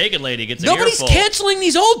 the Jamaican lady gets a Nobody's earful. canceling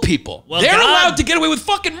these old people. Well, they're God- allowed to get away with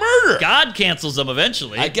fucking murder. God cancels them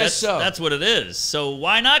eventually. I guess so. That's what it is. So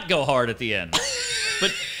why not go hard at the end?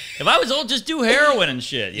 But if I was old, just do heroin and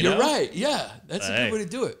shit. You're know? right. Yeah, that's a Hey. good way to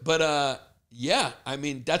do it. But yeah, I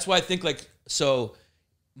mean, that's why I think like so,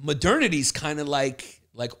 modernity's kind of like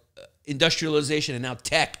industrialization and now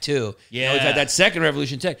tech too. You know, we've Yeah. had that second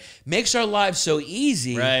revolution, tech makes our lives so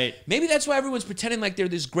easy. Right. Maybe that's why everyone's pretending like they're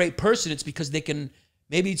this great person. It's because they can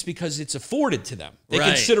maybe it's because it's afforded to them. They can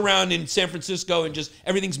Right. sit around in San Francisco and just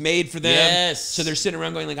everything's made for them. Yes. So they're sitting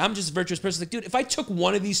around going like, I'm just a virtuous person. Like, dude, if I took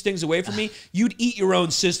one of these things away from me, you'd eat your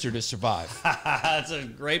own sister to survive. That's a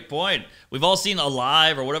great point. We've all seen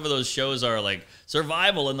Alive or whatever those shows are, like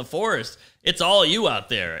survival in the forest. It's all you out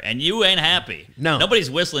there, and you ain't happy. No. Nobody's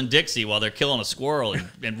whistling Dixie while they're killing a squirrel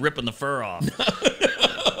and ripping the fur off.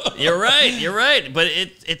 You're right. But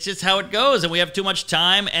it's just how it goes, and we have too much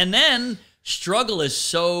time. And then struggle is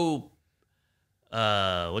so,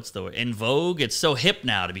 what's the word? In vogue. It's so hip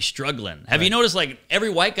now to be struggling. Have you noticed, like, every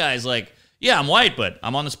white guy is like, yeah, I'm white, but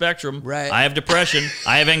I'm on the spectrum. Right. I have depression.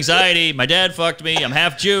 I have anxiety. My dad fucked me. I'm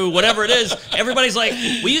half Jew. Whatever it is, everybody's like,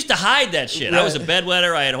 we used to hide that shit. I was a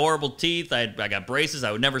bedwetter. I had horrible teeth. I got braces.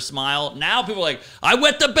 I would never smile. Now people are like, I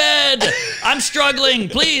wet the bed. I'm struggling.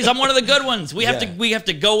 Please, I'm one of the good ones. We have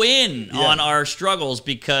to go in on our struggles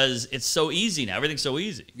because it's so easy now. Everything's so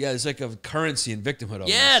easy. Yeah, it's like a currency in victimhood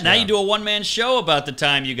almost. Yeah, now you do a one-man show about the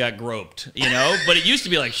time you got groped, you know? But it used to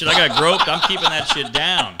be like, shit, I got groped. I'm keeping that shit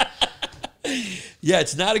down. Yeah,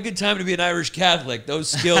 it's not a good time to be an Irish Catholic. Those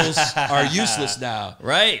skills are useless now.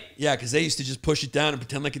 Right. Yeah, because they used to just push it down and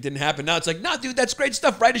pretend like it didn't happen. Now it's like, no, dude, that's great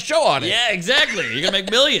stuff. Write a show on it. Yeah, exactly. You're going to make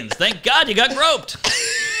millions. Thank God you got groped.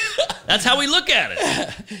 That's how we look at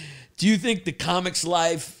it. Do you think the comic's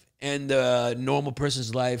life and the normal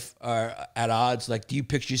person's life are at odds? Like, do you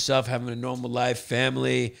picture yourself having a normal life,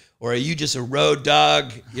 family, or are you just a road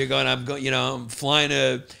dog? You're going, I'm flying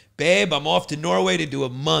to... Babe, I'm off to Norway to do a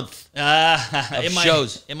month of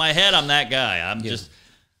shows. In my head, I'm that guy. I'm just,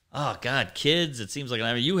 oh, God, kids. It seems like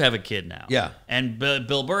you have a kid now. Yeah. And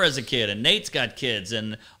Bill Burr has a kid, and Nate's got kids,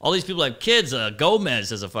 and all these people have kids.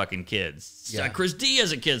 Gomez has a fucking kid. Yeah. Chris D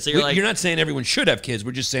has a kid. So you're not saying everyone should have kids.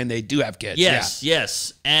 We're just saying they do have kids.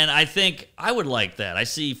 Yes. And I think I would like that. I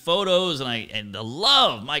see photos and the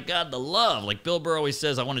love, my God, the love. Like Bill Burr always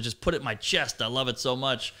says, I want to just put it in my chest. I love it so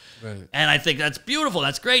much. Right. And I think that's beautiful.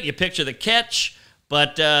 That's great. You picture the catch.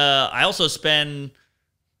 But I also spend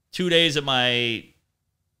 2 days at my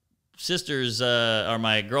sister's or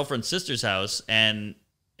my girlfriend's sister's house, and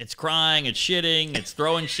it's crying, it's shitting, it's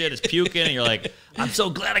throwing shit, it's puking, and you're like, I'm so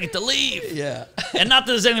glad I get to leave. Yeah. And not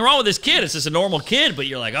that there's anything wrong with this kid. It's just a normal kid, but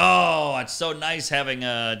you're like, oh, it's so nice having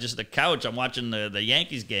just the couch. I'm watching the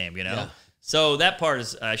Yankees game, you know? Yeah. So that part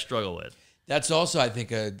is I struggle with. That's also, I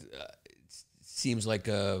think, seems like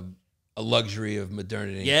a luxury of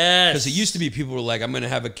modernity. Yes. Because it used to be people were like, I'm going to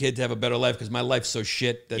have a kid to have a better life because my life's so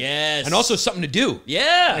shit. Yes. And also something to do.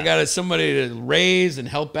 Yeah. I got somebody to raise and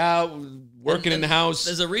help out, working in the house.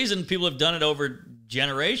 There's a reason people have done it over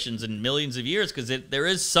generations and millions of years because there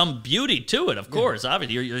is some beauty to it, of course.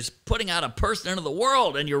 Obviously, you're just putting out a person into the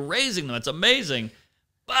world and you're raising them. It's amazing.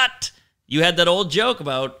 But you had that old joke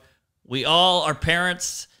about our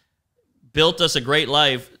parents built us a great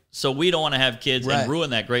life, so we don't want to have kids and ruin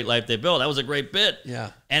that great life they built. That was a great bit.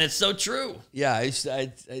 Yeah. And it's so true. Yeah.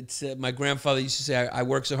 My grandfather used to say, I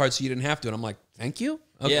work so hard so you didn't have to. And I'm like, thank you?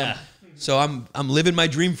 Okay. Yeah. So I'm living my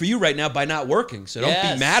dream for you right now by not working. So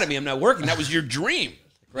don't be mad at me. I'm not working. That was your dream.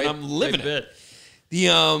 Right? I'm living it.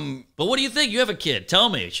 But what do you think? You have a kid. Tell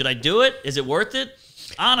me. Should I do it? Is it worth it?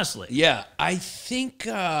 Honestly. Yeah. I think...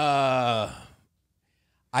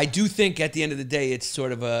 I do think at the end of the day, it's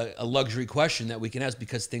sort of a luxury question that we can ask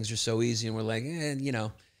because things are so easy and we're like,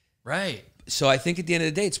 Right. So I think at the end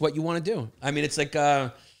of the day, it's what you want to do. I mean, it's like,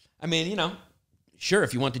 sure,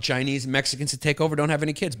 if you want the Chinese and Mexicans to take over, don't have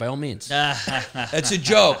any kids, by all means. That's a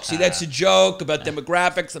joke. See, that's a joke about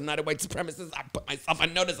demographics. I'm not a white supremacist. I put myself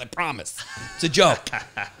on notice, I promise. It's a joke.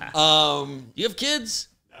 You have kids?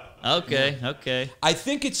 Okay. I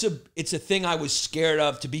think it's a thing I was scared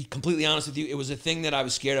of, to be completely honest with you. It was a thing that I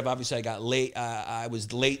was scared of. Obviously, I got late. I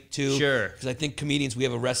was late too. Sure. Because I think comedians, we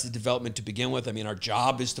have arrested development to begin with. I mean, our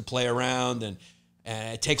job is to play around, and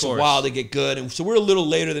it takes a while to get good. And so we're a little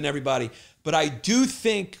later than everybody. But I do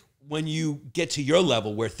think when you get to your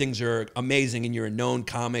level where things are amazing and you're a known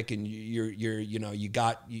comic and you're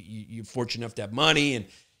fortunate enough to have money and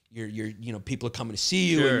you're people are coming to see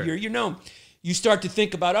you and you're known. You start to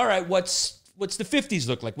think about, all right, what's the 50s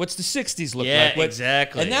look like? What's the 60s look like?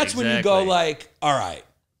 Exactly. And that's when you go like, all right,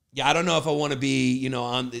 I don't know if I want to be,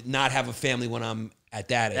 not have a family when I'm at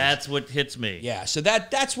that age. That's what hits me. Yeah. So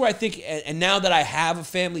that's where I think, and now that I have a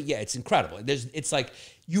family, it's incredible. It's like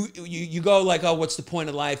you go like, oh, what's the point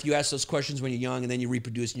of life? You ask those questions when you're young, and then you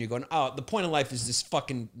reproduce, and you're going, oh, the point of life is this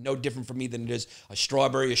fucking no different for me than it is a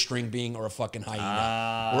strawberry, a string bean, or a fucking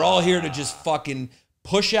hyena. We're all here to just fucking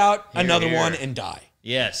push out another one and die.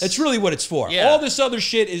 Yes. That's really what it's for. Yeah. All this other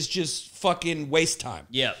shit is just fucking waste time.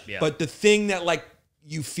 Yeah. But the thing that like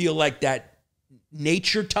you feel like that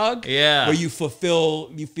nature tug. Yeah. Where you feel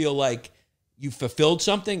like you fulfilled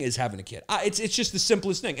something is having a kid. It's just the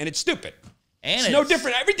simplest thing, and it's stupid. And it's no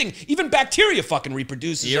different. Everything, even bacteria fucking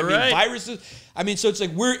reproduces. You're right. Viruses. I mean, so it's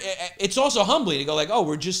like it's also humbling to go like, oh,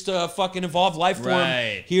 we're just a fucking evolved life form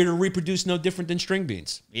here to reproduce, no different than string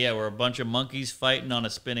beans. Yeah, we're a bunch of monkeys fighting on a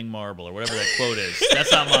spinning marble or whatever that quote is.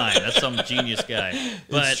 That's not mine. That's some genius guy.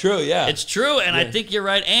 But it's true, yeah. It's true, and I think you're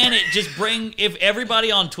right. And it just if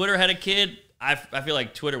everybody on Twitter had a kid, I feel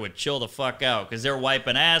like Twitter would chill the fuck out because they're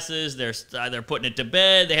wiping asses, they're putting it to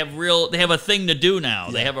bed. They have a thing to do now.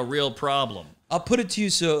 Yeah. They have a real problem. I'll put it to you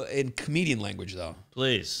so in comedian language though.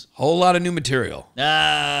 Please. Whole lot of new material. But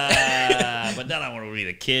then I want to be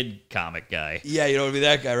the kid comic guy. Yeah, you don't want to be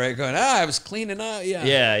that guy, right? Going, I was cleaning up. Yeah.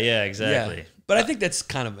 Yeah, exactly. Yeah. But I think that's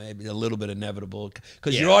kind of maybe a little bit inevitable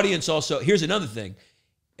because your audience also. Here's another thing: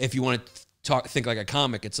 if you want to think like a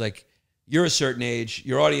comic, it's like. You're a certain age.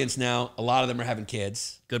 Your audience now, a lot of them are having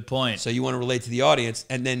kids. Good point. So you want to relate to the audience.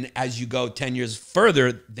 And then as you go 10 years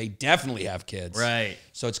further, they definitely have kids. Right.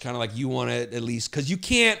 So it's kind of like you want to at least, because you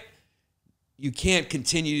can't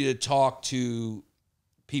continue to talk to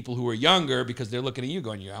people who are younger because they're looking at you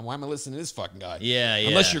going, why am I listening to this fucking guy? Yeah.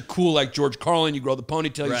 Unless you're cool like George Carlin, you grow the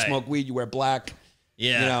ponytail, you smoke weed, you wear black.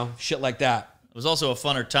 Yeah. You know, shit like that. It was also a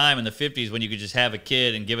funner time in the 50s when you could just have a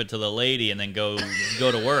kid and give it to the lady and then go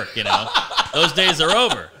to work, you know. Those days are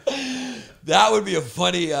over. That would be a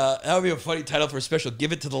funny title for a special.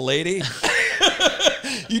 Give it to the lady.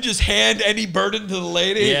 You just hand any burden to the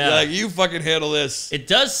lady. Yeah. Like, you fucking handle this. It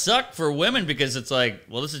does suck for women because it's like,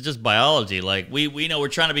 well, this is just biology. Like, we know we're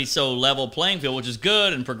trying to be so level playing field, which is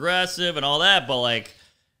good and progressive and all that, but like,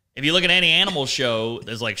 if you look at any animal show,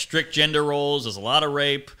 there's like strict gender roles, there's a lot of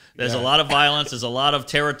rape, there's a lot of violence, there's a lot of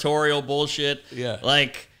territorial bullshit. Yeah.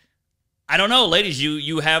 Like, I don't know, ladies,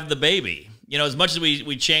 you have the baby. You know, as much as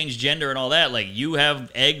we change gender and all that, like, you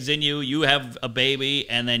have eggs in you, you have a baby,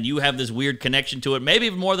 and then you have this weird connection to it, maybe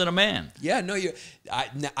even more than a man. Yeah, no,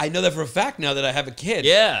 I know that for a fact now that I have a kid.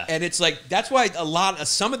 Yeah. And it's like, that's why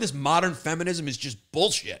some of this modern feminism is just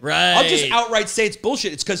bullshit. Right. I'll just outright say it's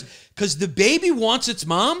bullshit. It's because the baby wants its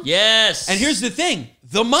mom. Yes. And here's the thing.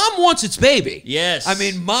 The mom wants its baby. Yes. I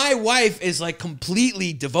mean, my wife is like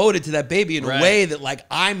completely devoted to that baby in a way that like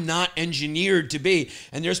I'm not engineered to be.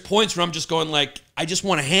 And there's points where I'm just going like, I just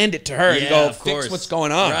want to hand it to her and go fix what's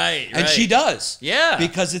going on. Right. And she does. Yeah.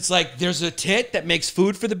 Because it's like there's a tit that makes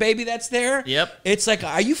food for the baby that's there. Yep. It's like,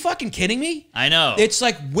 are you fucking kidding me? I know. It's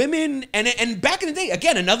like women, and back in the day,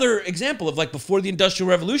 again, another example of like before the Industrial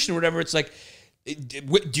Revolution or whatever, it's like, do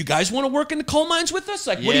you guys want to work in the coal mines with us?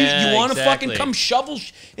 Like, what do you want to fucking come shovel?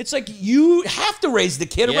 It's like, you have to raise the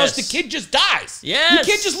kid or else the kid just dies. Yes.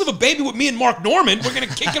 You can't just live a baby with me and Mark Norman. We're going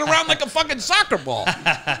to kick it around like a fucking soccer ball.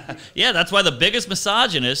 Yeah, that's why the biggest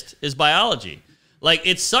misogynist is biology. Like,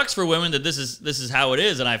 it sucks for women that this is how it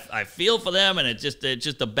is, and I feel for them, and it's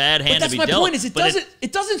just a bad hand to be dealt. But that's my point, is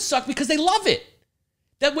it doesn't suck because they love it.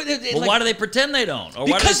 Well, like, why do they pretend they don't? Or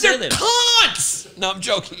because why do they're cunts! No, I'm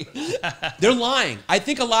joking. They're lying. I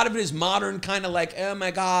think a lot of it is modern, kind of like, oh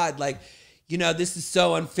my God, like, you know, this is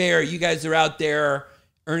so unfair. You guys are out there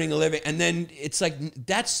earning a living. And then it's like,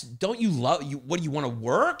 don't you love, what do you want to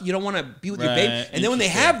work? You don't want to be with your baby? And then when they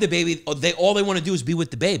have the baby, all they want to do is be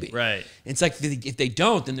with the baby. Right. And it's like, if they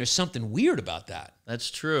don't, then there's something weird about that.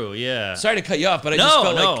 That's true, yeah. Sorry to cut you off, but I just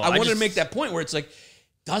felt like, I wanted to make that point where it's like,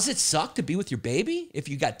 does it suck to be with your baby if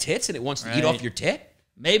you got tits and it wants to eat off your tit?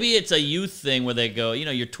 Maybe it's a youth thing where they go, you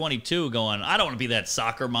know, you're 22 going, I don't want to be that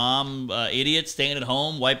soccer mom idiot staying at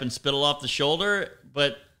home, wiping spittle off the shoulder,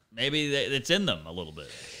 but maybe it's in them a little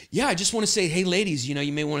bit. Yeah, I just want to say, hey, ladies, you know,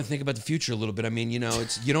 you may want to think about the future a little bit. I mean, you know,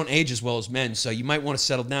 you don't age as well as men, so you might want to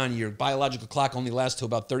settle down. Your biological clock only lasts till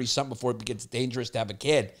about 30-something before it gets dangerous to have a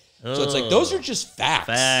kid. So it's like, those are just facts.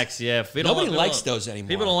 Facts, yeah. Nobody likes those anymore.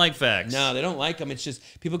 People don't like facts. No, they don't like them. It's just,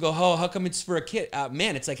 people go, oh, how come it's for a kid?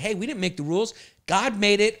 Man, it's like, hey, we didn't make the rules. God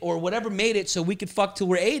made it, or whatever made it, so we could fuck till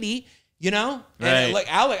we're 80, you know? Right. And like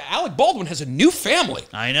Alec Baldwin has a new family.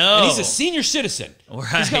 I know. And he's a senior citizen.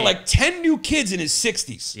 Right. He's got like 10 new kids in his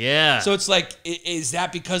 60s. Yeah. So it's like, is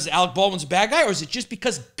that because Alec Baldwin's a bad guy, or is it just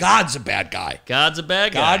because God's a bad guy? God's a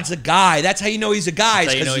bad guy. God's a guy. That's how you know he's a guy.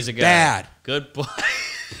 That's how you know he's a guy. Bad. Good boy.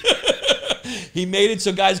 He made it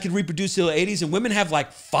so guys could reproduce till the 80s, and women have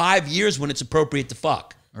like 5 years when it's appropriate to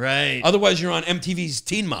fuck. Right. Otherwise, you're on MTV's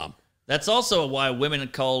Teen Mom. That's also why women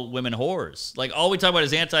call women whores. Like, all we talk about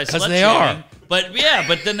is anti-slut shaming. Because they are. But yeah,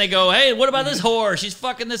 but then they go, hey, what about this whore? She's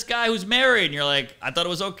fucking this guy who's married. And you're like, I thought it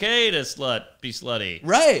was okay to be slutty.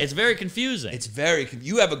 Right. It's very confusing.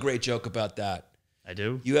 You have a great joke about that. I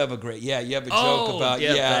do. You have a great, you have a joke about,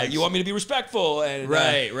 you want me to be respectful, and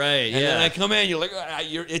right, and then I come in, you're like,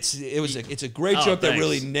 it's a great joke that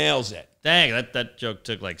really nails it. Dang, that joke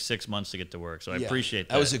took like 6 months to get to work, so I appreciate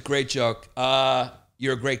that. That was a great joke.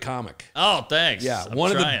 You're a great comic. Oh, thanks. Yeah, I'm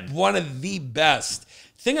one trying. of the best.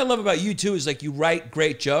 Thing I love about you too is like you write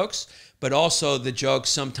great jokes, but also the jokes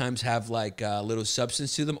sometimes have like a little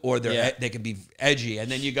substance to them, or they can be edgy,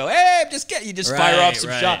 and then you go, "Hey, you just fire off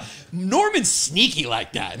some shot." Norman's sneaky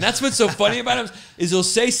like that, and that's what's so funny about him is he'll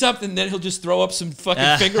say something, then he'll just throw up some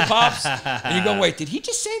fucking finger pops, and you go, "Wait, did he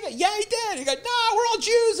just say that?" "Yeah, he did." You go, "No, we're all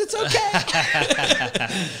Jews. It's okay."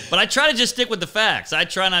 But I try to just stick with the facts. I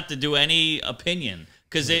try not to do any opinion,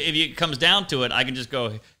 because if it comes down to it, I can just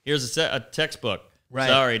go, "Here's a textbook." Right.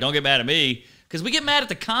 Sorry, don't get mad at me. Because we get mad at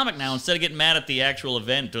the comic now instead of getting mad at the actual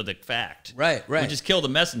event or the fact. Right. We just kill the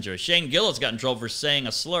messenger. Shane Gillis got in trouble for saying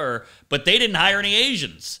a slur, but they didn't hire any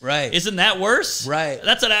Asians. Right. Isn't that worse? Right.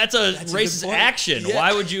 That's a racist action. Yeah.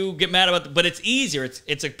 Why would you get mad about it? But it's easier.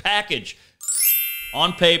 It's a package.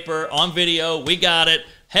 On paper, on video, we got it.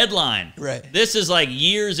 Headline. Right. This is like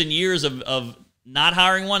years and years of not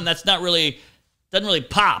hiring one. That's doesn't really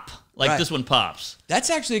pop. Like this one pops. That's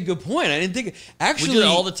actually a good point. I didn't think. Actually, we do it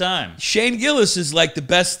all the time. Shane Gillis is like the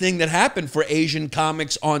best thing that happened for Asian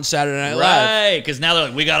comics on Saturday Night Live. Right, because now they're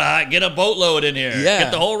like, we gotta get a boatload in here. Yeah.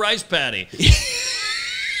 Get the whole rice paddy.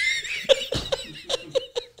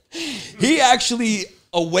 He actually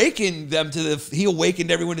awakened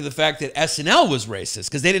everyone to the fact that SNL was racist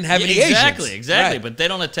because they didn't have any Asians. Exactly. Right. But they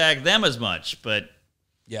don't attack them as much. But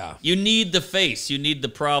yeah, you need the face. You need the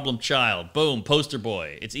problem child. Boom, poster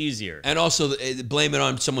boy. It's easier. And also blame it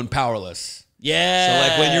on someone powerless. Yeah. So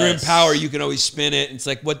like when you're in power, you can always spin it. It's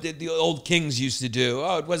like what the old kings used to do.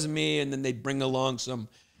 Oh, it wasn't me, and then they'd bring along some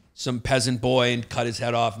peasant boy and cut his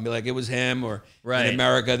head off and be like, it was him. Or in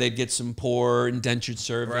America, they'd get some poor indentured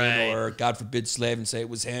servant or God forbid slave and say it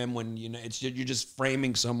was him. When you're just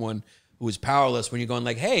framing someone who is powerless when you're going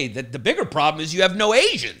like, hey, the bigger problem is you have no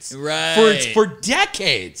Asians. Right. For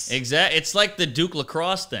decades. Exactly. It's like the Duke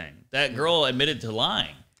lacrosse thing. That girl admitted to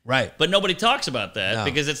lying. Right. But nobody talks about that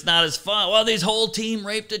because it's not as fun. Well, this whole team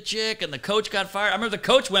raped a chick and the coach got fired. I remember the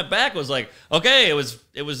coach went back and was like, okay, it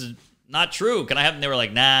was not true. Can I have it? And they were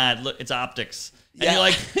like, nah, it's optics. And you're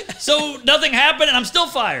like, so nothing happened and I'm still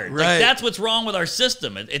fired. Right. Like, that's what's wrong with our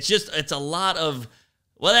system. It's a lot of,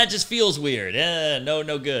 well, that just feels weird.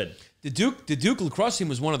 No good. The Duke lacrosse team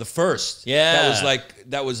was one of the first. Yeah.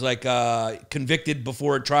 That was like convicted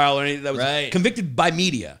before a trial or anything. That was convicted by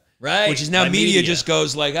media. Right. Which is now media just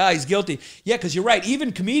goes like, he's guilty. Yeah, because you're right.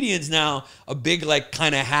 Even comedians now, a big like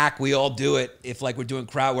kind of hack, we all do it. If like we're doing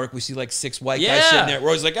crowd work, we see like 6 white guys sitting there. We're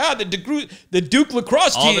always like, the Duke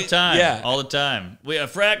lacrosse team. All the time. Yeah. All the time. We a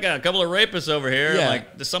frat got a couple of rapists over here. Yeah.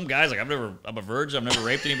 Like there's some guys like I'm a virgin, I've never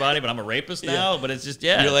raped anybody, but I'm a rapist now. But it's just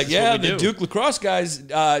You're like, the Duke lacrosse guys,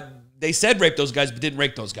 they said rape those guys, but didn't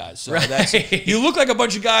rape those guys. So you look like a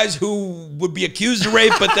bunch of guys who would be accused of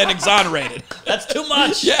rape, but then exonerated. That's too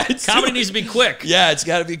much. Comedy needs to be quick. Yeah, it's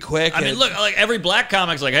got to be quick. I mean, look, like every black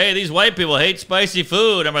comic's like, hey, these white people hate spicy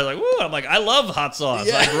food. I'm like, woo. I'm like, I love hot sauce.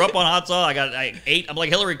 Yeah. I grew up on hot sauce. I'm like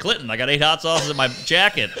Hillary Clinton. I got 8 hot sauces in my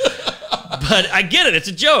jacket. But I get it. It's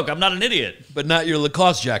a joke. I'm not an idiot. But not your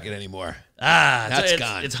Lacoste jacket anymore. That's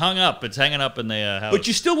gone. It's hung up. It's hanging up in the house. But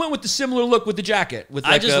you still went with the similar look with the jacket.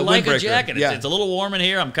 I just like a jacket. It's a little warm in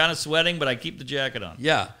here. I'm kind of sweating, but I keep the jacket on.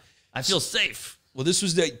 Yeah. I feel safe. Well,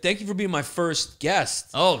 thank you for being my first guest.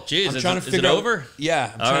 Oh, geez. I'm trying to figure out, over?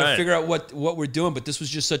 Yeah. I'm trying to figure out what we're doing, but this was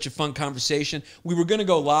just such a fun conversation. We were going to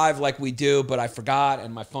go live like we do, but I forgot,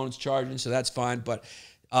 and my phone's charging, so that's fine. But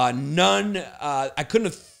I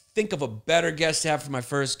couldn't think of a better guest to have for my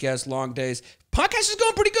first guest, LongDays. Podcast is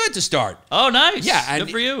going pretty good to start. Oh, nice. Yeah, and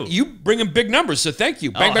good for you. You bring in big numbers, so thank you.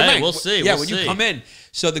 Bang, bang, bang. We'll see. Yeah, you come in.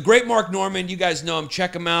 So the great Mark Norman, you guys know him.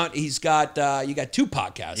 Check him out. He's got 2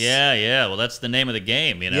 podcasts. Yeah. Well, that's the name of the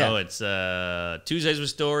game. It's Tuesdays with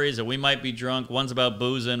Stories, and We Might Be Drunk. One's about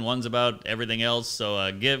boozing, one's about everything else. So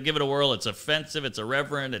give it a whirl. It's offensive. It's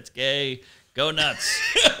irreverent. It's gay. Go nuts.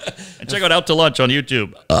 And check out to Lunch on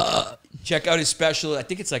YouTube. Check out his special. I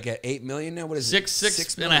think it's like at 8 million now. What is it?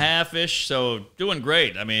 6.5-ish. So doing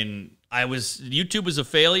great. I mean, YouTube was a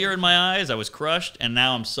failure in my eyes. I was crushed, and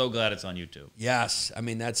now I'm so glad it's on YouTube. Yes, I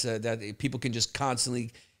mean that's that people can just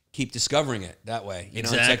constantly keep discovering it that way.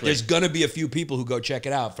 Exactly. It's like there's gonna be a few people who go check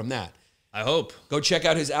it out from that. I hope. Go check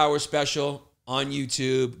out his hour special on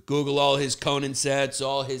YouTube. Google all his Conan sets,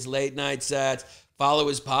 all his late night sets. Follow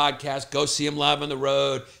his podcast. Go see him live on the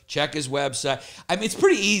road. Check his website. I mean, it's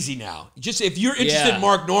pretty easy now. Just if you're interested in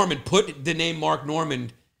Mark Norman, put the name Mark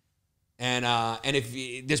Norman And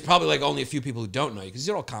if there's probably like only a few people who don't know you because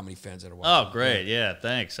you're all comedy fans that are watching. Oh, great. Yeah,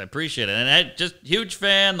 thanks. I appreciate it. And I just huge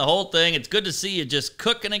fan, the whole thing. It's good to see you just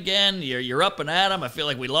cooking again. You're up and at 'em. I feel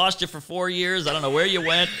like we lost you for 4 years. I don't know where you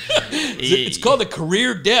went. It's called a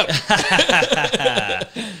career dip.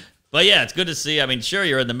 But yeah, it's good to see. I mean, sure,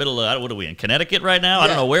 you're in the middle of, what are we, in Connecticut right now? I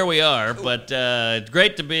don't know where we are, but it's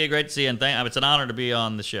great to see you, and it's an honor to be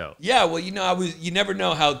on the show. Yeah, well, you never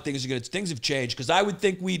know how things are going to, things have changed, because I would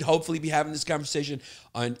think we'd hopefully be having this conversation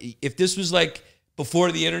on, if this was like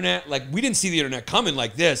before the internet, like we didn't see the internet coming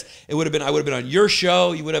like this. I would have been on your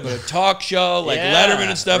show, you would have been a talk show, like Letterman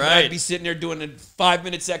and stuff, and I'd be sitting there doing a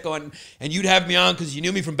 5-minute set going, and you'd have me on because you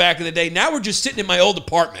knew me from back in the day. Now we're just sitting in my old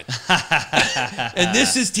apartment. And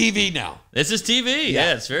this is TV now. This is TV.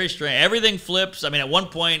 Yeah, it's very strange. Everything flips. I mean, at one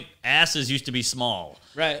point, asses used to be small.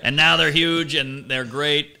 Right. And now they're huge and they're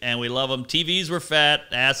great and we love them. TVs were fat,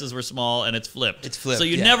 asses were small, and it's flipped. It's flipped. So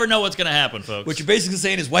you never know what's going to happen, folks. What you're basically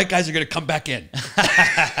saying is white guys are going to come back in.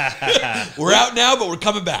 We're out now, but we're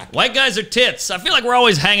coming back. White guys are tits. I feel like we're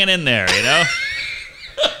always hanging in there, you know?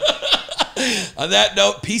 On that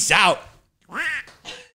note, peace out.